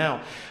God.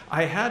 Now,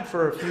 I had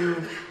for a few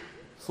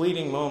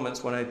fleeting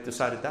moments when I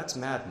decided that's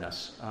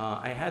madness.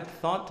 I had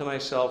thought to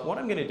myself, what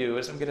I'm going to do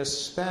is I'm going to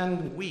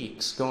spend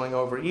weeks going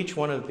over each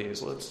one of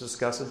these. Let's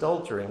discuss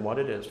adultery and what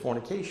it is,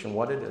 fornication,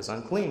 what it is,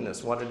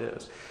 uncleanness, what it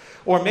is.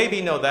 Or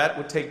maybe, no, that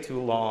would take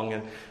too long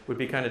and would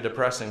be kind of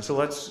depressing. So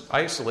let's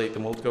isolate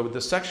them. We'll go with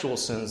the sexual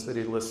sins that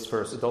he lists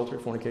first, adultery,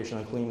 fornication,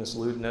 uncleanness,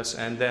 lewdness,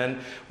 and then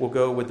we'll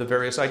go with the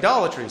various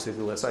idolatries that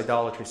he lists,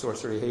 idolatry,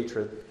 sorcery,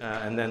 hatred,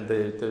 and then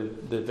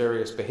the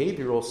various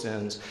behavioral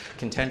sins,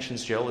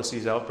 contentions,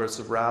 jealousies, outbursts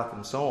of wrath,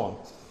 and so on.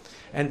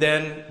 And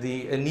then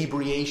the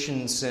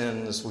inebriation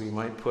sins, we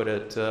might put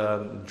it,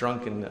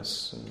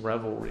 drunkenness and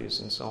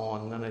revelries and so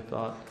on. And then I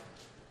thought,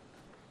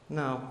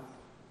 no,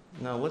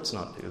 let's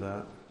not do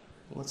that.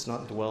 Let's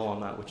not dwell on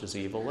that which is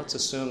evil. Let's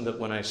assume that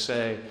when I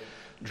say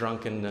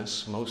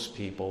drunkenness, most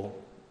people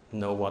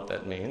know what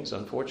that means.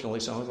 Unfortunately,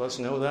 some of us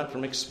know that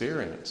from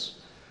experience.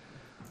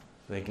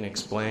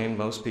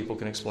 Most people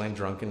can explain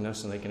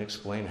drunkenness, and they can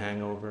explain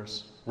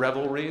hangovers.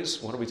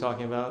 Revelries, what are we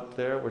talking about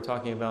there? We're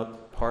talking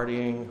about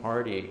partying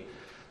hardy,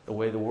 the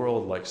way the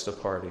world likes to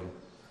party.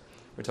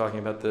 We're talking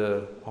about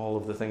all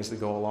of the things that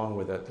go along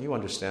with it. You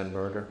understand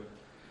murder.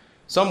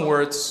 Some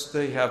words,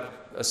 they have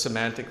a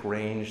semantic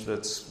range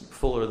that's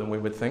fuller than we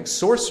would think.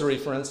 Sorcery,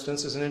 for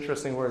instance, is an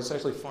interesting word. It's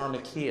actually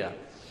pharmakia.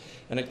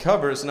 And it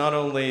covers not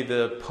only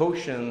the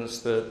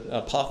potions that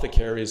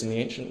apothecaries in the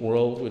ancient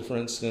world would, for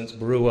instance,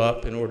 brew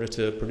up in order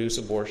to produce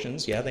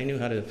abortions. Yeah, they knew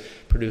how to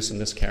produce a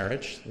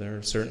miscarriage. There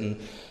are certain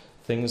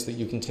things that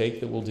you can take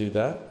that will do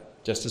that.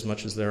 just as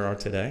much as there are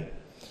today.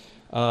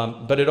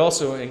 But it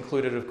also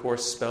included, of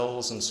course,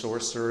 spells and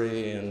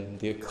sorcery and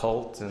the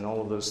occult and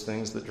all of those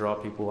things that draw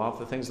people off,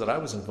 the things that I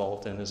was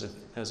involved in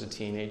as a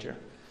teenager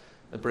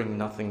that bring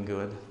nothing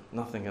good,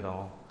 nothing at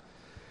all.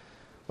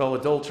 Well,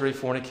 adultery,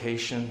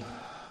 fornication,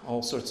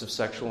 all sorts of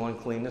sexual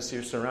uncleanness,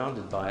 you're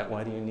surrounded by it.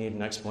 Why do you need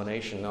an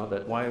explanation of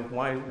it?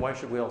 Why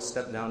should we all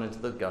step down into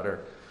the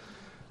gutter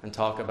and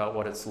talk about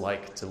what it's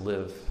like to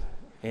live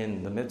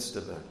in the midst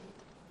of it?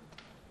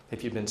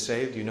 If you've been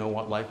saved, you know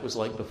what life was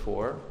like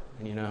before,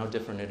 and you know how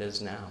different it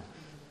is now.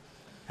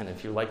 And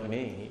if you're like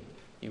me,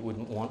 you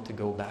wouldn't want to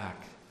go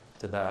back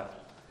to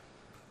that.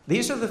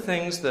 These are the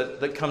things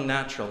that come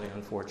naturally,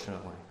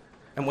 unfortunately.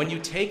 And when you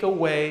take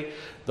away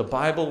the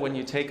Bible, when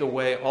you take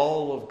away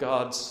all of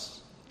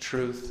God's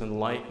truth and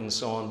light and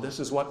so on, this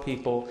is what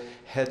people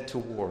head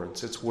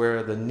towards. It's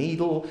where the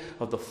needle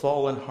of the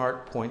fallen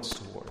heart points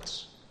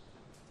towards.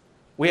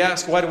 We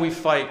ask, why do we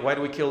fight? Why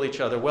do we kill each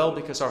other? Well,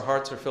 because our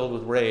hearts are filled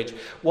with rage.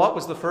 What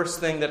was the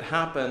first thing that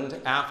happened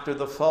after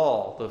the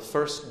fall? The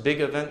first big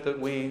event that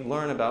we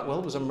learn about? Well,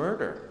 it was a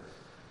murder.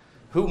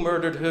 Who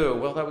murdered who?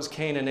 Well, that was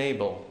Cain and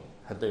Abel.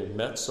 Had they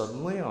met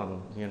suddenly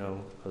on,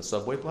 a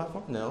subway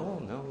platform?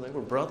 No, they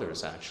were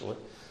brothers, actually.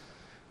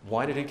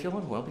 Why did he kill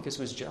him? Well, because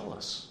he was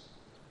jealous.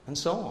 And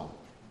so on.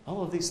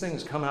 All of these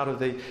things come out of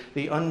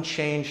the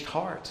unchanged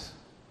heart.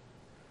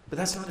 But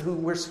that's not who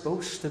we're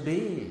supposed to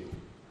be.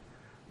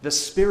 The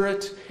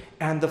spirit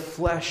and the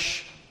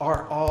flesh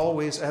are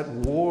always at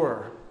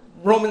war.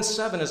 Romans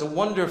 7 is a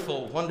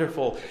wonderful,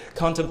 wonderful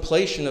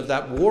contemplation of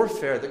that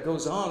warfare that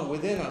goes on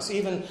within us,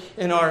 even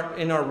in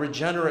our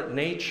regenerate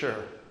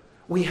nature.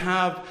 We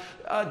have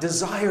a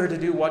desire to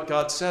do what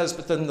God says,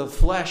 but then the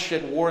flesh,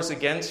 it wars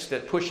against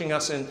it, pushing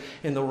us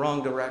in the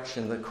wrong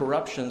direction. The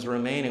corruption's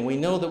remaining. We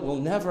know that we'll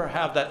never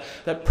have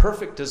that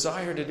perfect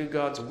desire to do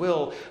God's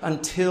will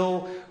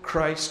until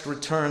Christ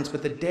returns.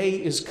 But the day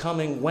is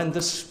coming when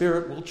the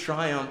Spirit will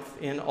triumph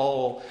in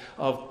all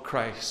of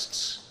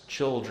Christ's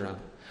children.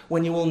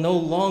 When you will no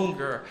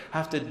longer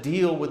have to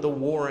deal with the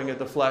warring of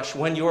the flesh.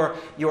 When your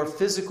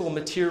physical,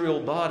 material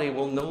body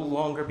will no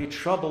longer be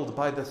troubled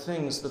by the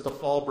things that the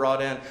fall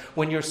brought in.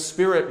 When your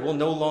spirit will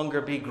no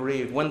longer be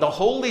grieved. When the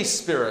Holy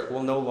Spirit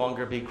will no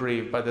longer be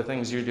grieved by the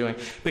things you're doing.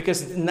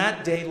 Because in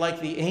that day, like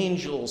the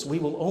angels, we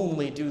will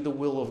only do the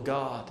will of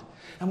God.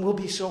 And we'll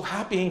be so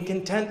happy and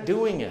content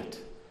doing it.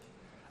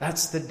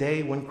 That's the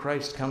day when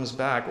Christ comes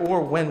back.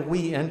 Or when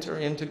we enter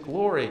into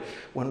glory,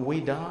 when we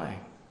die.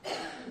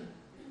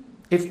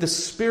 If the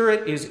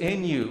Spirit is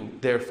in you,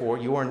 therefore,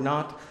 you are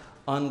not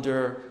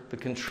under the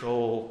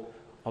control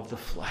of the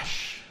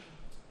flesh.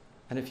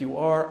 And if you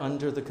are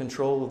under the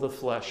control of the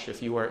flesh,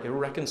 if you are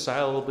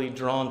irreconcilably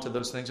drawn to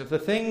those things, if the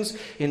things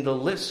in the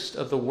list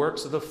of the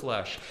works of the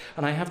flesh,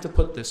 and I have to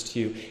put this to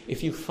you,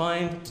 if you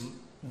find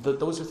that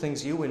those are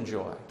things you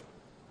enjoy,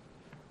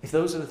 if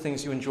those are the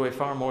things you enjoy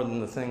far more than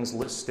the things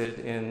listed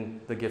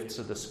in the gifts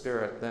of the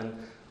Spirit, then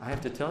I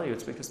have to tell you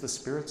it's because the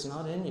Spirit's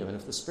not in you. And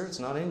if the Spirit's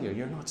not in you,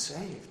 you're not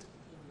saved.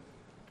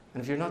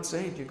 And if you're not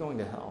saved, you're going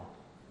to hell.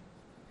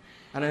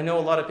 And I know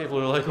a lot of people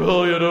are like,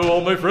 well,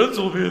 all my friends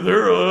will be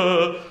there.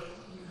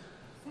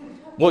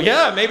 Well,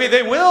 yeah, maybe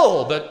they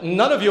will, but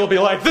none of you will be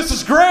like, this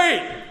is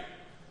great.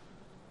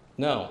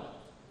 No.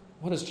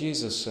 What does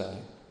Jesus say?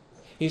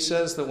 He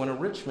says that when a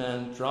rich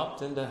man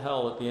dropped into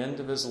hell at the end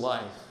of his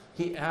life,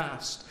 he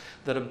asked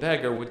that a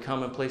beggar would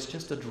come and place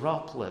just a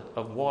droplet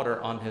of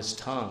water on his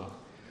tongue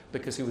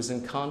because he was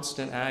in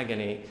constant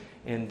agony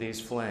in these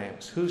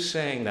flames. Who's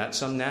saying that?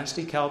 Some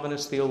nasty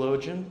Calvinist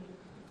theologian?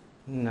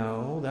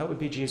 No, that would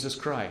be Jesus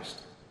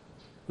Christ,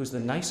 who's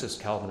the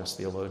nicest Calvinist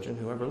theologian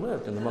who ever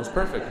lived and the most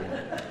perfect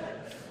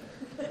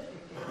one.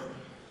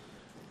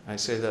 I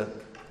say that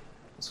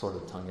sort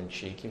of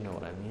tongue-in-cheek, you know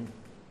what I mean.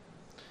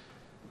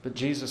 But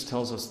Jesus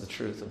tells us the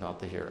truth about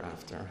the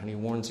hereafter, and he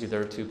warns you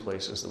there are two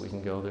places that we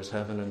can go. There's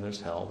heaven and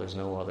there's hell. There's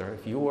no other.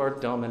 If you are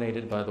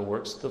dominated by the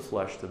works of the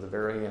flesh to the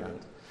very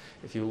end,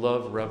 if you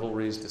love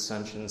revelries,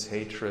 dissensions,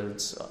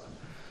 hatreds,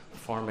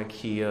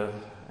 pharmakia,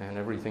 and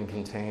everything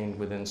contained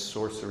within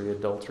sorcery,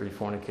 adultery,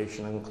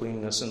 fornication,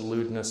 uncleanness, and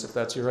lewdness, if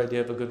that's your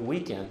idea of a good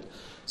weekend,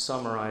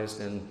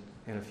 summarized in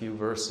a few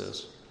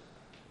verses,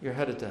 you're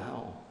headed to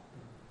hell.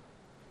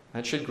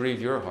 That should grieve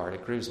your heart.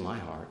 It grieves my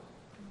heart.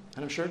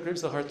 And I'm sure it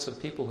grieves the hearts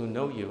of people who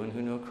know you and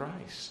who know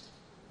Christ.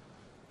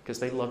 Because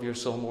they love your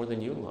soul more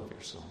than you love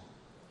your soul.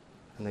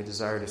 And they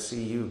desire to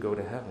see you go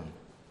to heaven.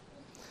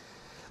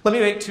 Let me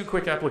make two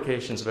quick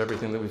applications of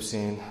everything that we've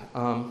seen.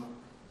 And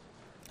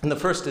the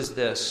first is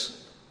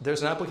this.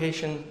 There's an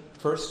application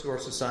first to our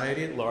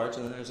society at large,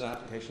 and then there's an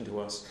application to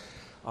us,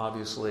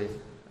 obviously,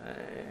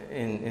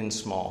 in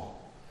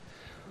small.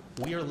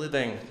 We are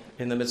living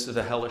in the midst of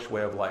a hellish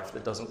way of life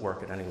that doesn't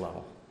work at any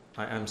level.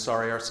 I'm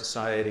sorry, our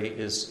society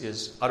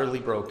is utterly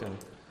broken,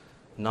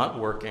 not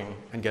working,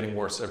 and getting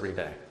worse every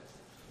day,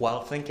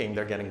 while thinking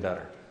they're getting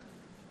better.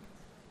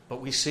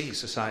 But we see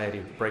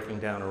society breaking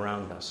down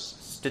around us.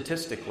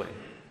 Statistically,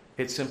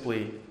 it's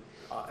simply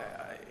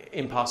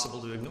impossible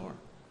to ignore.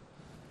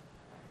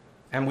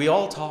 And we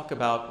all talk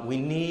about we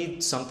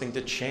need something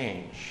to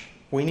change.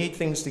 We need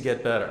things to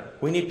get better.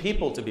 We need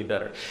people to be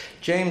better.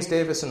 James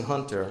Davison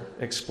Hunter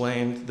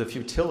explained the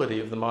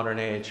futility of the modern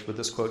age with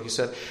this quote. He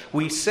said,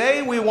 "We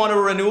say we want a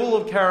renewal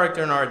of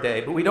character in our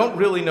day, but we don't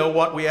really know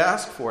what we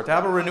ask for. To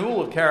have a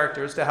renewal of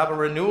character is to have a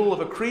renewal of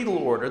a creedal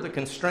order that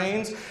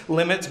constrains,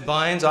 limits,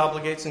 binds,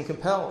 obligates, and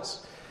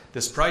compels.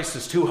 This price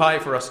is too high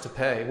for us to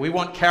pay. We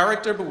want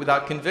character, but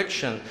without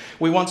conviction.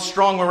 We want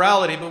strong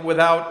morality, but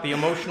without the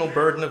emotional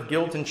burden of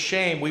guilt and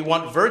shame. We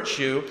want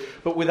virtue,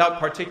 but without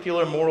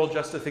particular moral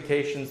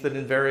justifications that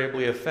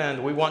invariably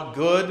offend. We want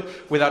good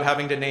without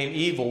having to name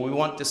evil. We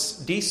want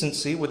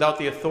decency without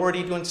the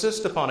authority to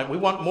insist upon it. We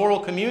want moral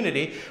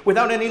community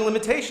without any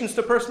limitations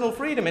to personal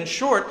freedom. In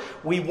short,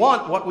 we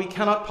want what we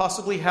cannot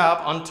possibly have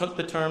on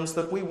the terms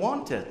that we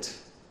want it.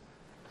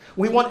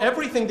 We want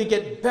everything to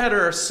get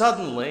better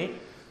suddenly,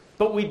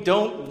 but we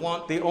don't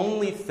want the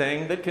only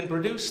thing that can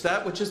produce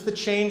that, which is the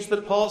change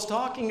that Paul's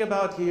talking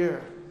about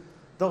here.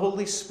 The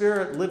Holy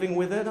Spirit living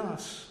within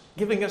us,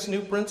 giving us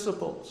new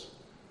principles.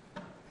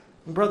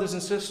 And brothers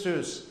and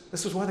sisters,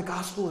 this is why the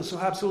gospel is so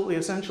absolutely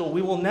essential.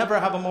 We will never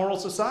have a moral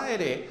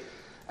society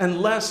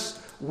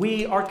unless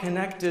we are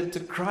connected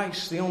to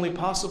Christ, the only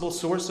possible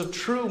source of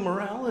true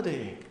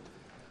morality.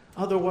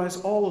 Otherwise,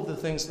 all of the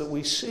things that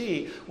we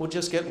see will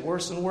just get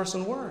worse and worse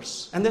and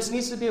worse. And this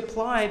needs to be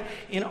applied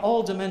in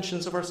all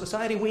dimensions of our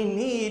society. We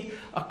need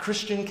a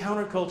Christian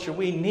counterculture.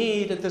 We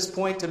need, at this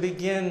point, to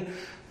begin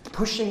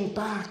pushing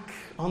back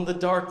on the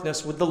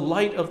darkness with the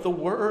light of the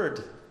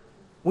Word.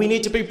 We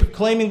need to be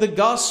proclaiming the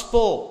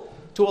gospel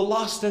to a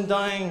lost and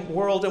dying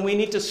world, and we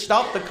need to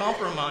stop the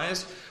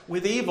compromise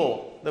with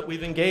evil that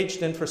we've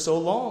engaged in for so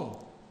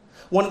long.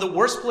 One of the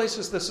worst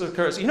places this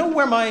occurs, you know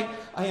where I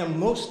am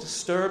most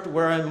disturbed,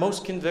 where I'm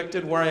most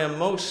convicted, where I am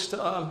most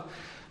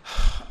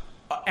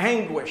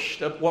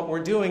anguished of what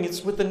we're doing?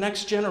 It's with the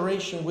next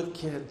generation, with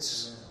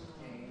kids.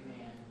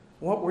 Amen.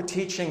 What we're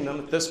teaching them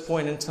at this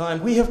point in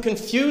time. We have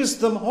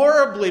confused them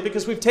horribly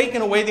because we've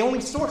taken away the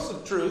only source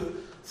of truth,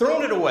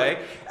 thrown it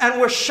away,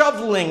 and we're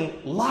shoveling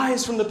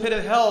lies from the pit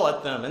of hell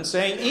at them and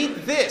saying,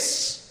 eat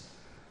this.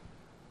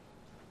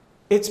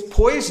 It's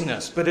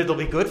poisonous, but it'll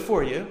be good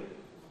for you.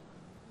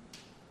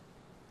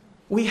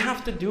 We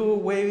have to do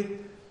away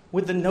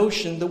with the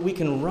notion that we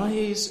can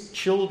raise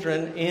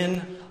children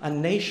in a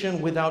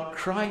nation without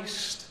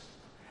Christ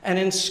and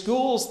in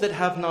schools that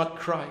have not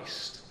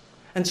Christ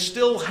and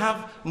still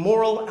have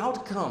moral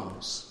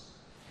outcomes.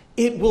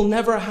 It will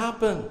never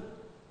happen.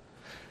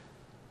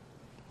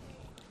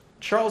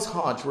 Charles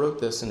Hodge wrote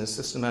this in his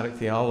Systematic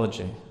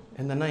Theology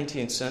in the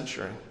 19th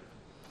century.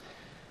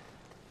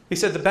 He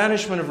said, the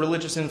banishment of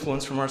religious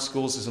influence from our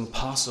schools is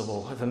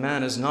impossible. If a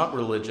man is not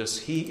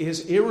religious, he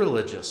is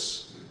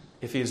irreligious.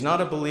 If he is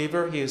not a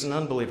believer, he is an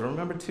unbeliever.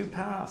 Remember, two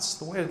paths,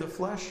 the way of the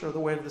flesh or the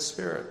way of the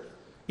Spirit.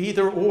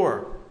 Either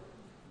or.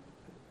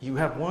 You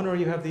have one or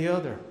you have the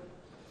other.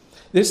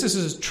 This is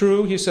as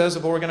true, he says,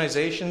 of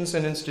organizations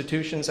and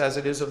institutions as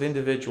it is of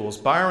individuals.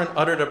 Byron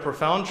uttered a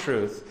profound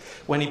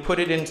truth when he put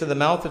it into the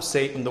mouth of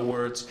Satan the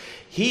words,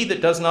 "He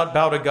that does not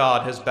bow to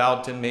God has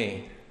bowed to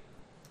me."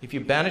 If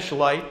you banish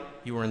light,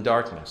 you are in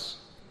darkness.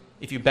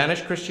 If you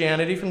banish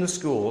Christianity from the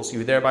schools,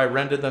 you thereby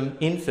render them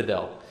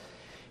infidel.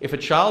 If a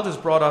child is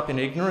brought up in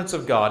ignorance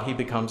of God, he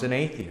becomes an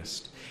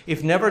atheist.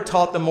 If never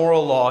taught the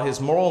moral law, his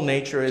moral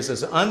nature is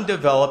as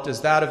undeveloped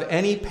as that of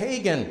any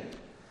pagan.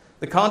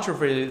 The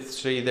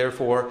controversy,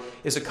 therefore,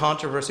 is a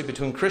controversy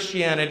between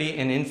Christianity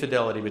and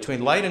infidelity,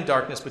 between light and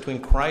darkness, between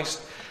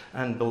Christ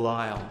and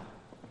Belial.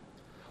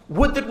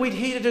 Would that we'd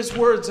heeded his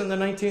words in the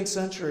 19th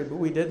century, but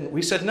we didn't.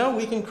 We said, no,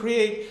 we can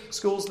create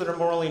schools that are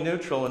morally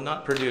neutral and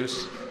not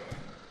produce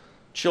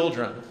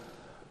children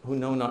who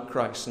know not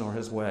Christ nor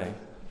his way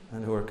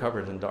and who are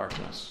covered in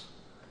darkness.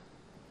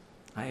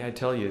 I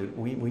tell you,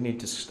 we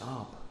need to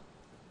stop.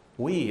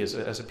 We,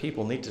 as a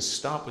people, need to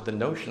stop with the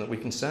notion that we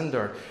can send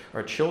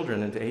our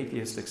children into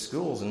atheistic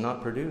schools and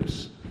not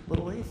produce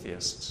little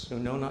atheists who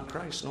know not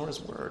Christ nor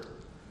his word.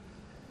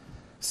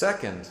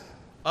 Second,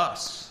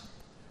 us.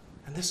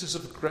 And this is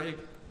of great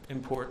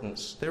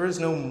importance. There is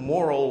no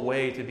moral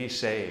way to be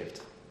saved.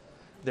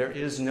 There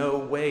is no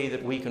way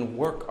that we can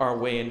work our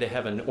way into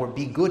heaven or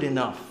be good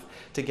enough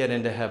to get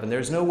into heaven.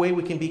 There's no way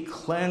we can be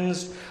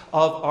cleansed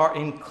of our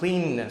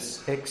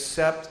uncleanness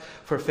except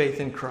for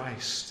faith in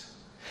Christ.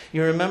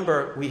 You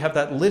remember, we have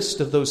that list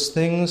of those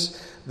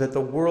things that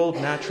the world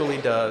naturally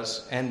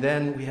does, and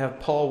then we have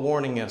Paul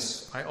warning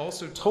us. I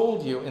also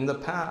told you in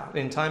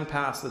time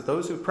past that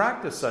those who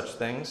practice such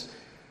things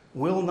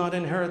will not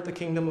inherit the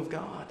kingdom of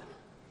God.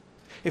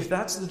 If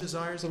that's the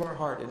desires of our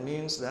heart, it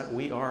means that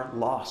we are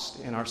lost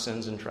in our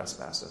sins and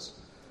trespasses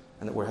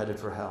and that we're headed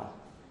for hell.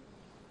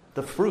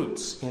 The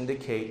fruits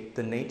indicate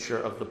the nature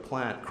of the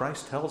plant.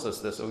 Christ tells us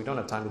this, so we don't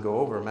have time to go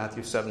over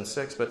Matthew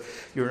 7:6, but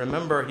you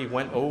remember he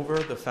went over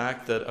the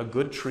fact that a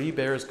good tree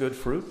bears good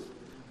fruit.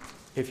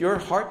 If your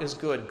heart is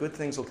good, good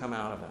things will come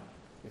out of it.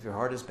 If your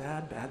heart is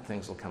bad, bad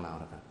things will come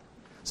out of it.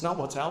 It's not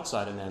what's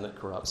outside a man that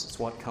corrupts, it's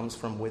what comes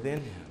from within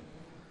him.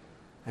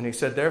 And he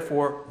said,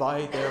 therefore,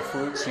 by their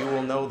fruits you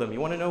will know them. You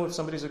want to know if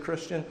somebody's a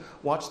Christian?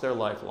 Watch their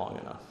life long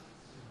enough.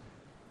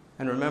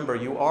 And remember,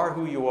 you are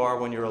who you are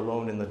when you're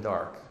alone in the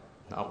dark,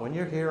 not when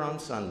you're here on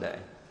Sunday.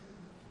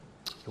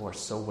 You are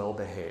so well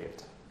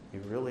behaved.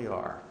 You really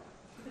are.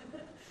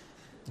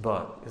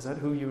 But is that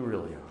who you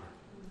really are?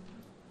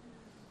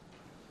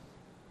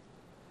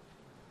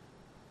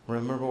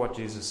 Remember what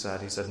Jesus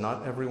said. He said,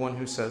 not everyone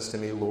who says to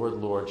me, Lord,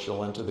 Lord,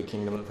 shall enter the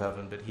kingdom of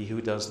heaven, but he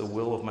who does the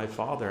will of my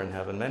Father in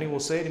heaven. Many will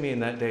say to me in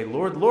that day,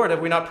 Lord, Lord,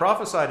 have we not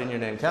prophesied in your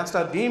name, cast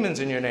out demons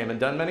in your name, and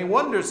done many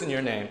wonders in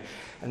your name?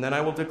 And then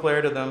I will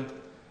declare to them,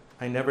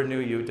 I never knew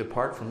you.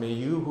 Depart from me,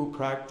 you who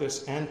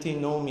practice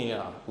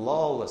antinomia,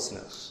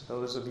 lawlessness.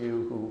 Those of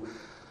you who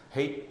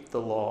hate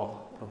the law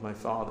of my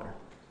Father.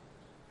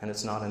 And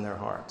it's not in their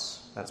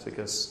hearts. That's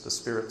because the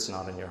Spirit's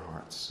not in your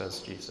hearts, says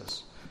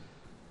Jesus.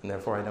 And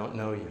therefore I don't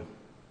know you.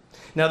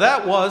 Now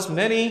that was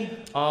many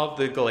of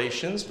the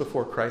Galatians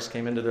before Christ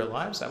came into their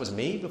lives. That was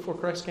me before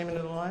Christ came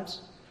into their lives.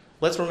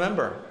 Let's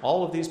remember,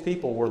 all of these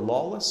people were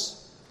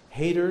lawless,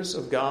 haters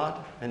of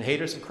God, and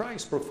haters of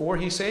Christ before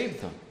he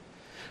saved them.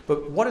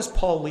 But what does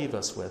Paul leave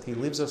us with? He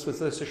leaves us with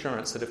this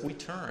assurance that if we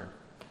turn,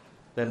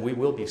 then we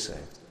will be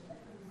saved.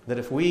 That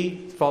if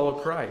we follow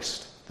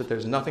Christ, that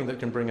there's nothing that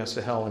can bring us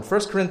to hell. In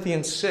 1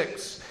 Corinthians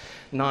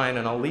 6:9,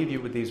 and I'll leave you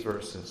with these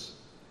verses,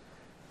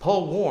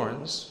 Paul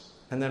warns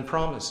and then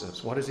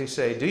promises. What does he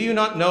say? Do you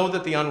not know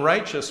that the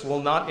unrighteous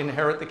will not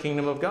inherit the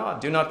kingdom of God?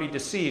 Do not be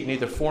deceived.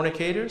 Neither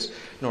fornicators,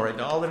 nor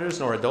idolaters,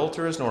 nor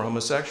adulterers, nor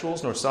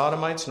homosexuals, nor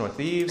sodomites, nor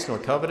thieves, nor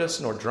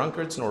covetous, nor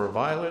drunkards, nor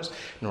revilers,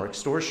 nor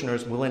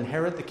extortioners will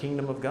inherit the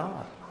kingdom of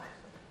God.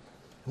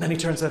 And then he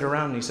turns that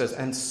around and he says,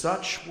 and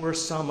such were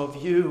some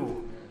of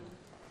you.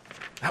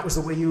 That was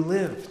the way you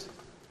lived.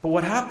 But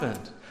what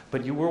happened?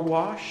 But you were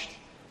washed,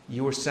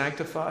 you were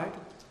sanctified,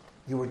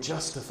 you were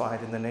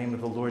justified in the name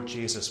of the Lord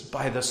Jesus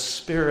by the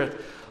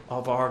Spirit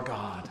of our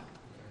God,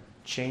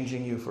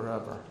 changing you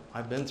forever.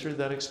 I've been through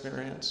that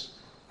experience.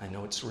 I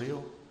know it's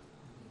real.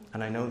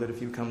 And I know that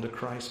if you come to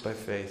Christ by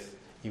faith,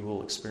 you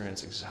will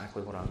experience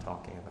exactly what I'm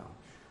talking about.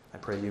 I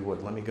pray you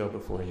would. Let me go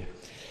before you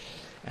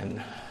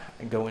and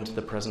go into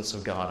the presence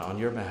of God on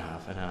your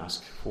behalf and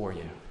ask for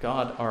you.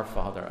 God, our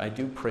Father, I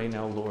do pray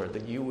now, Lord,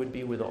 that you would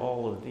be with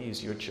all of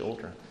these, your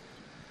children,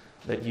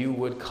 that you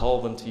would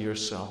call them to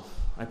yourself.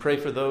 I pray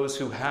for those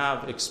who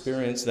have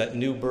experienced that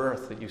new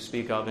birth that you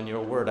speak of in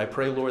your word. I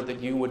pray, Lord, that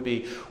you would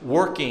be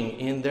working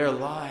in their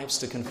lives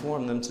to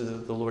conform them to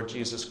the Lord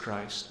Jesus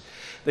Christ.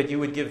 That you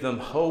would give them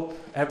hope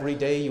every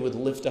day, you would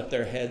lift up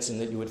their heads, and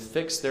that you would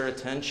fix their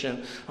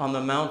attention on the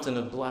mountain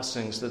of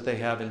blessings that they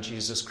have in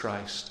Jesus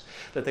Christ.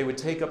 That they would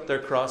take up their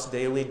cross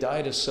daily,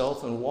 die to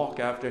self, and walk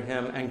after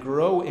him, and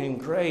grow in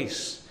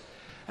grace.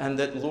 And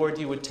that, Lord,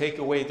 you would take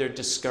away their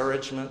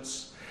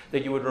discouragements,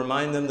 that you would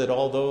remind them that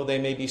although they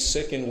may be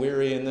sick and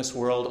weary in this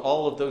world,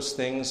 all of those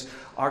things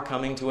are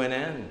coming to an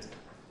end.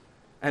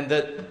 And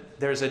that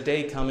there's a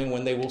day coming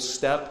when they will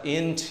step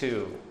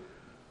into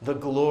the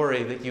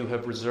glory that you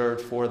have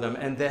reserved for them,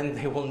 and then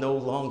they will no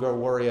longer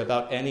worry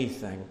about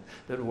anything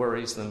that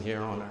worries them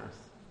here on earth.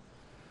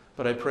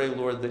 But I pray,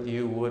 Lord, that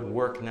you would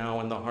work now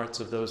in the hearts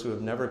of those who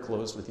have never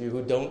closed with you,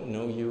 who don't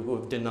know you, who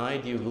have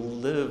denied you, who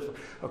live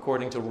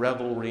according to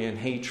revelry and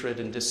hatred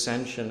and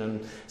dissension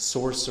and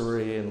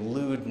sorcery and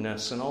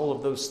lewdness and all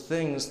of those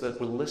things that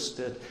were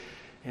listed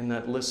in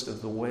that list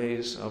of the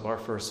ways of our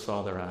first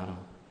father Adam.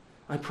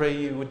 I pray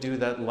you would do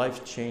that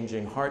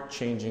life-changing,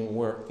 heart-changing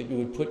work, that you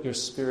would put your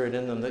Spirit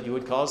in them, that you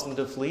would cause them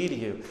to flee to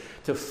you,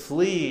 to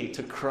flee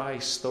to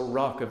Christ, the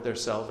rock of their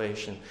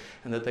salvation,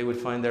 and that they would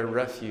find their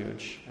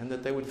refuge, and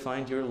that they would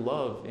find your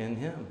love in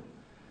him,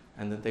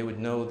 and that they would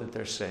know that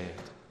they're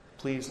saved.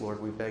 Please,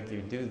 Lord, we beg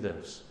you, do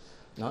this,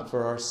 not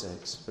for our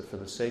sakes, but for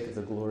the sake of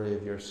the glory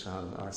of your Son, our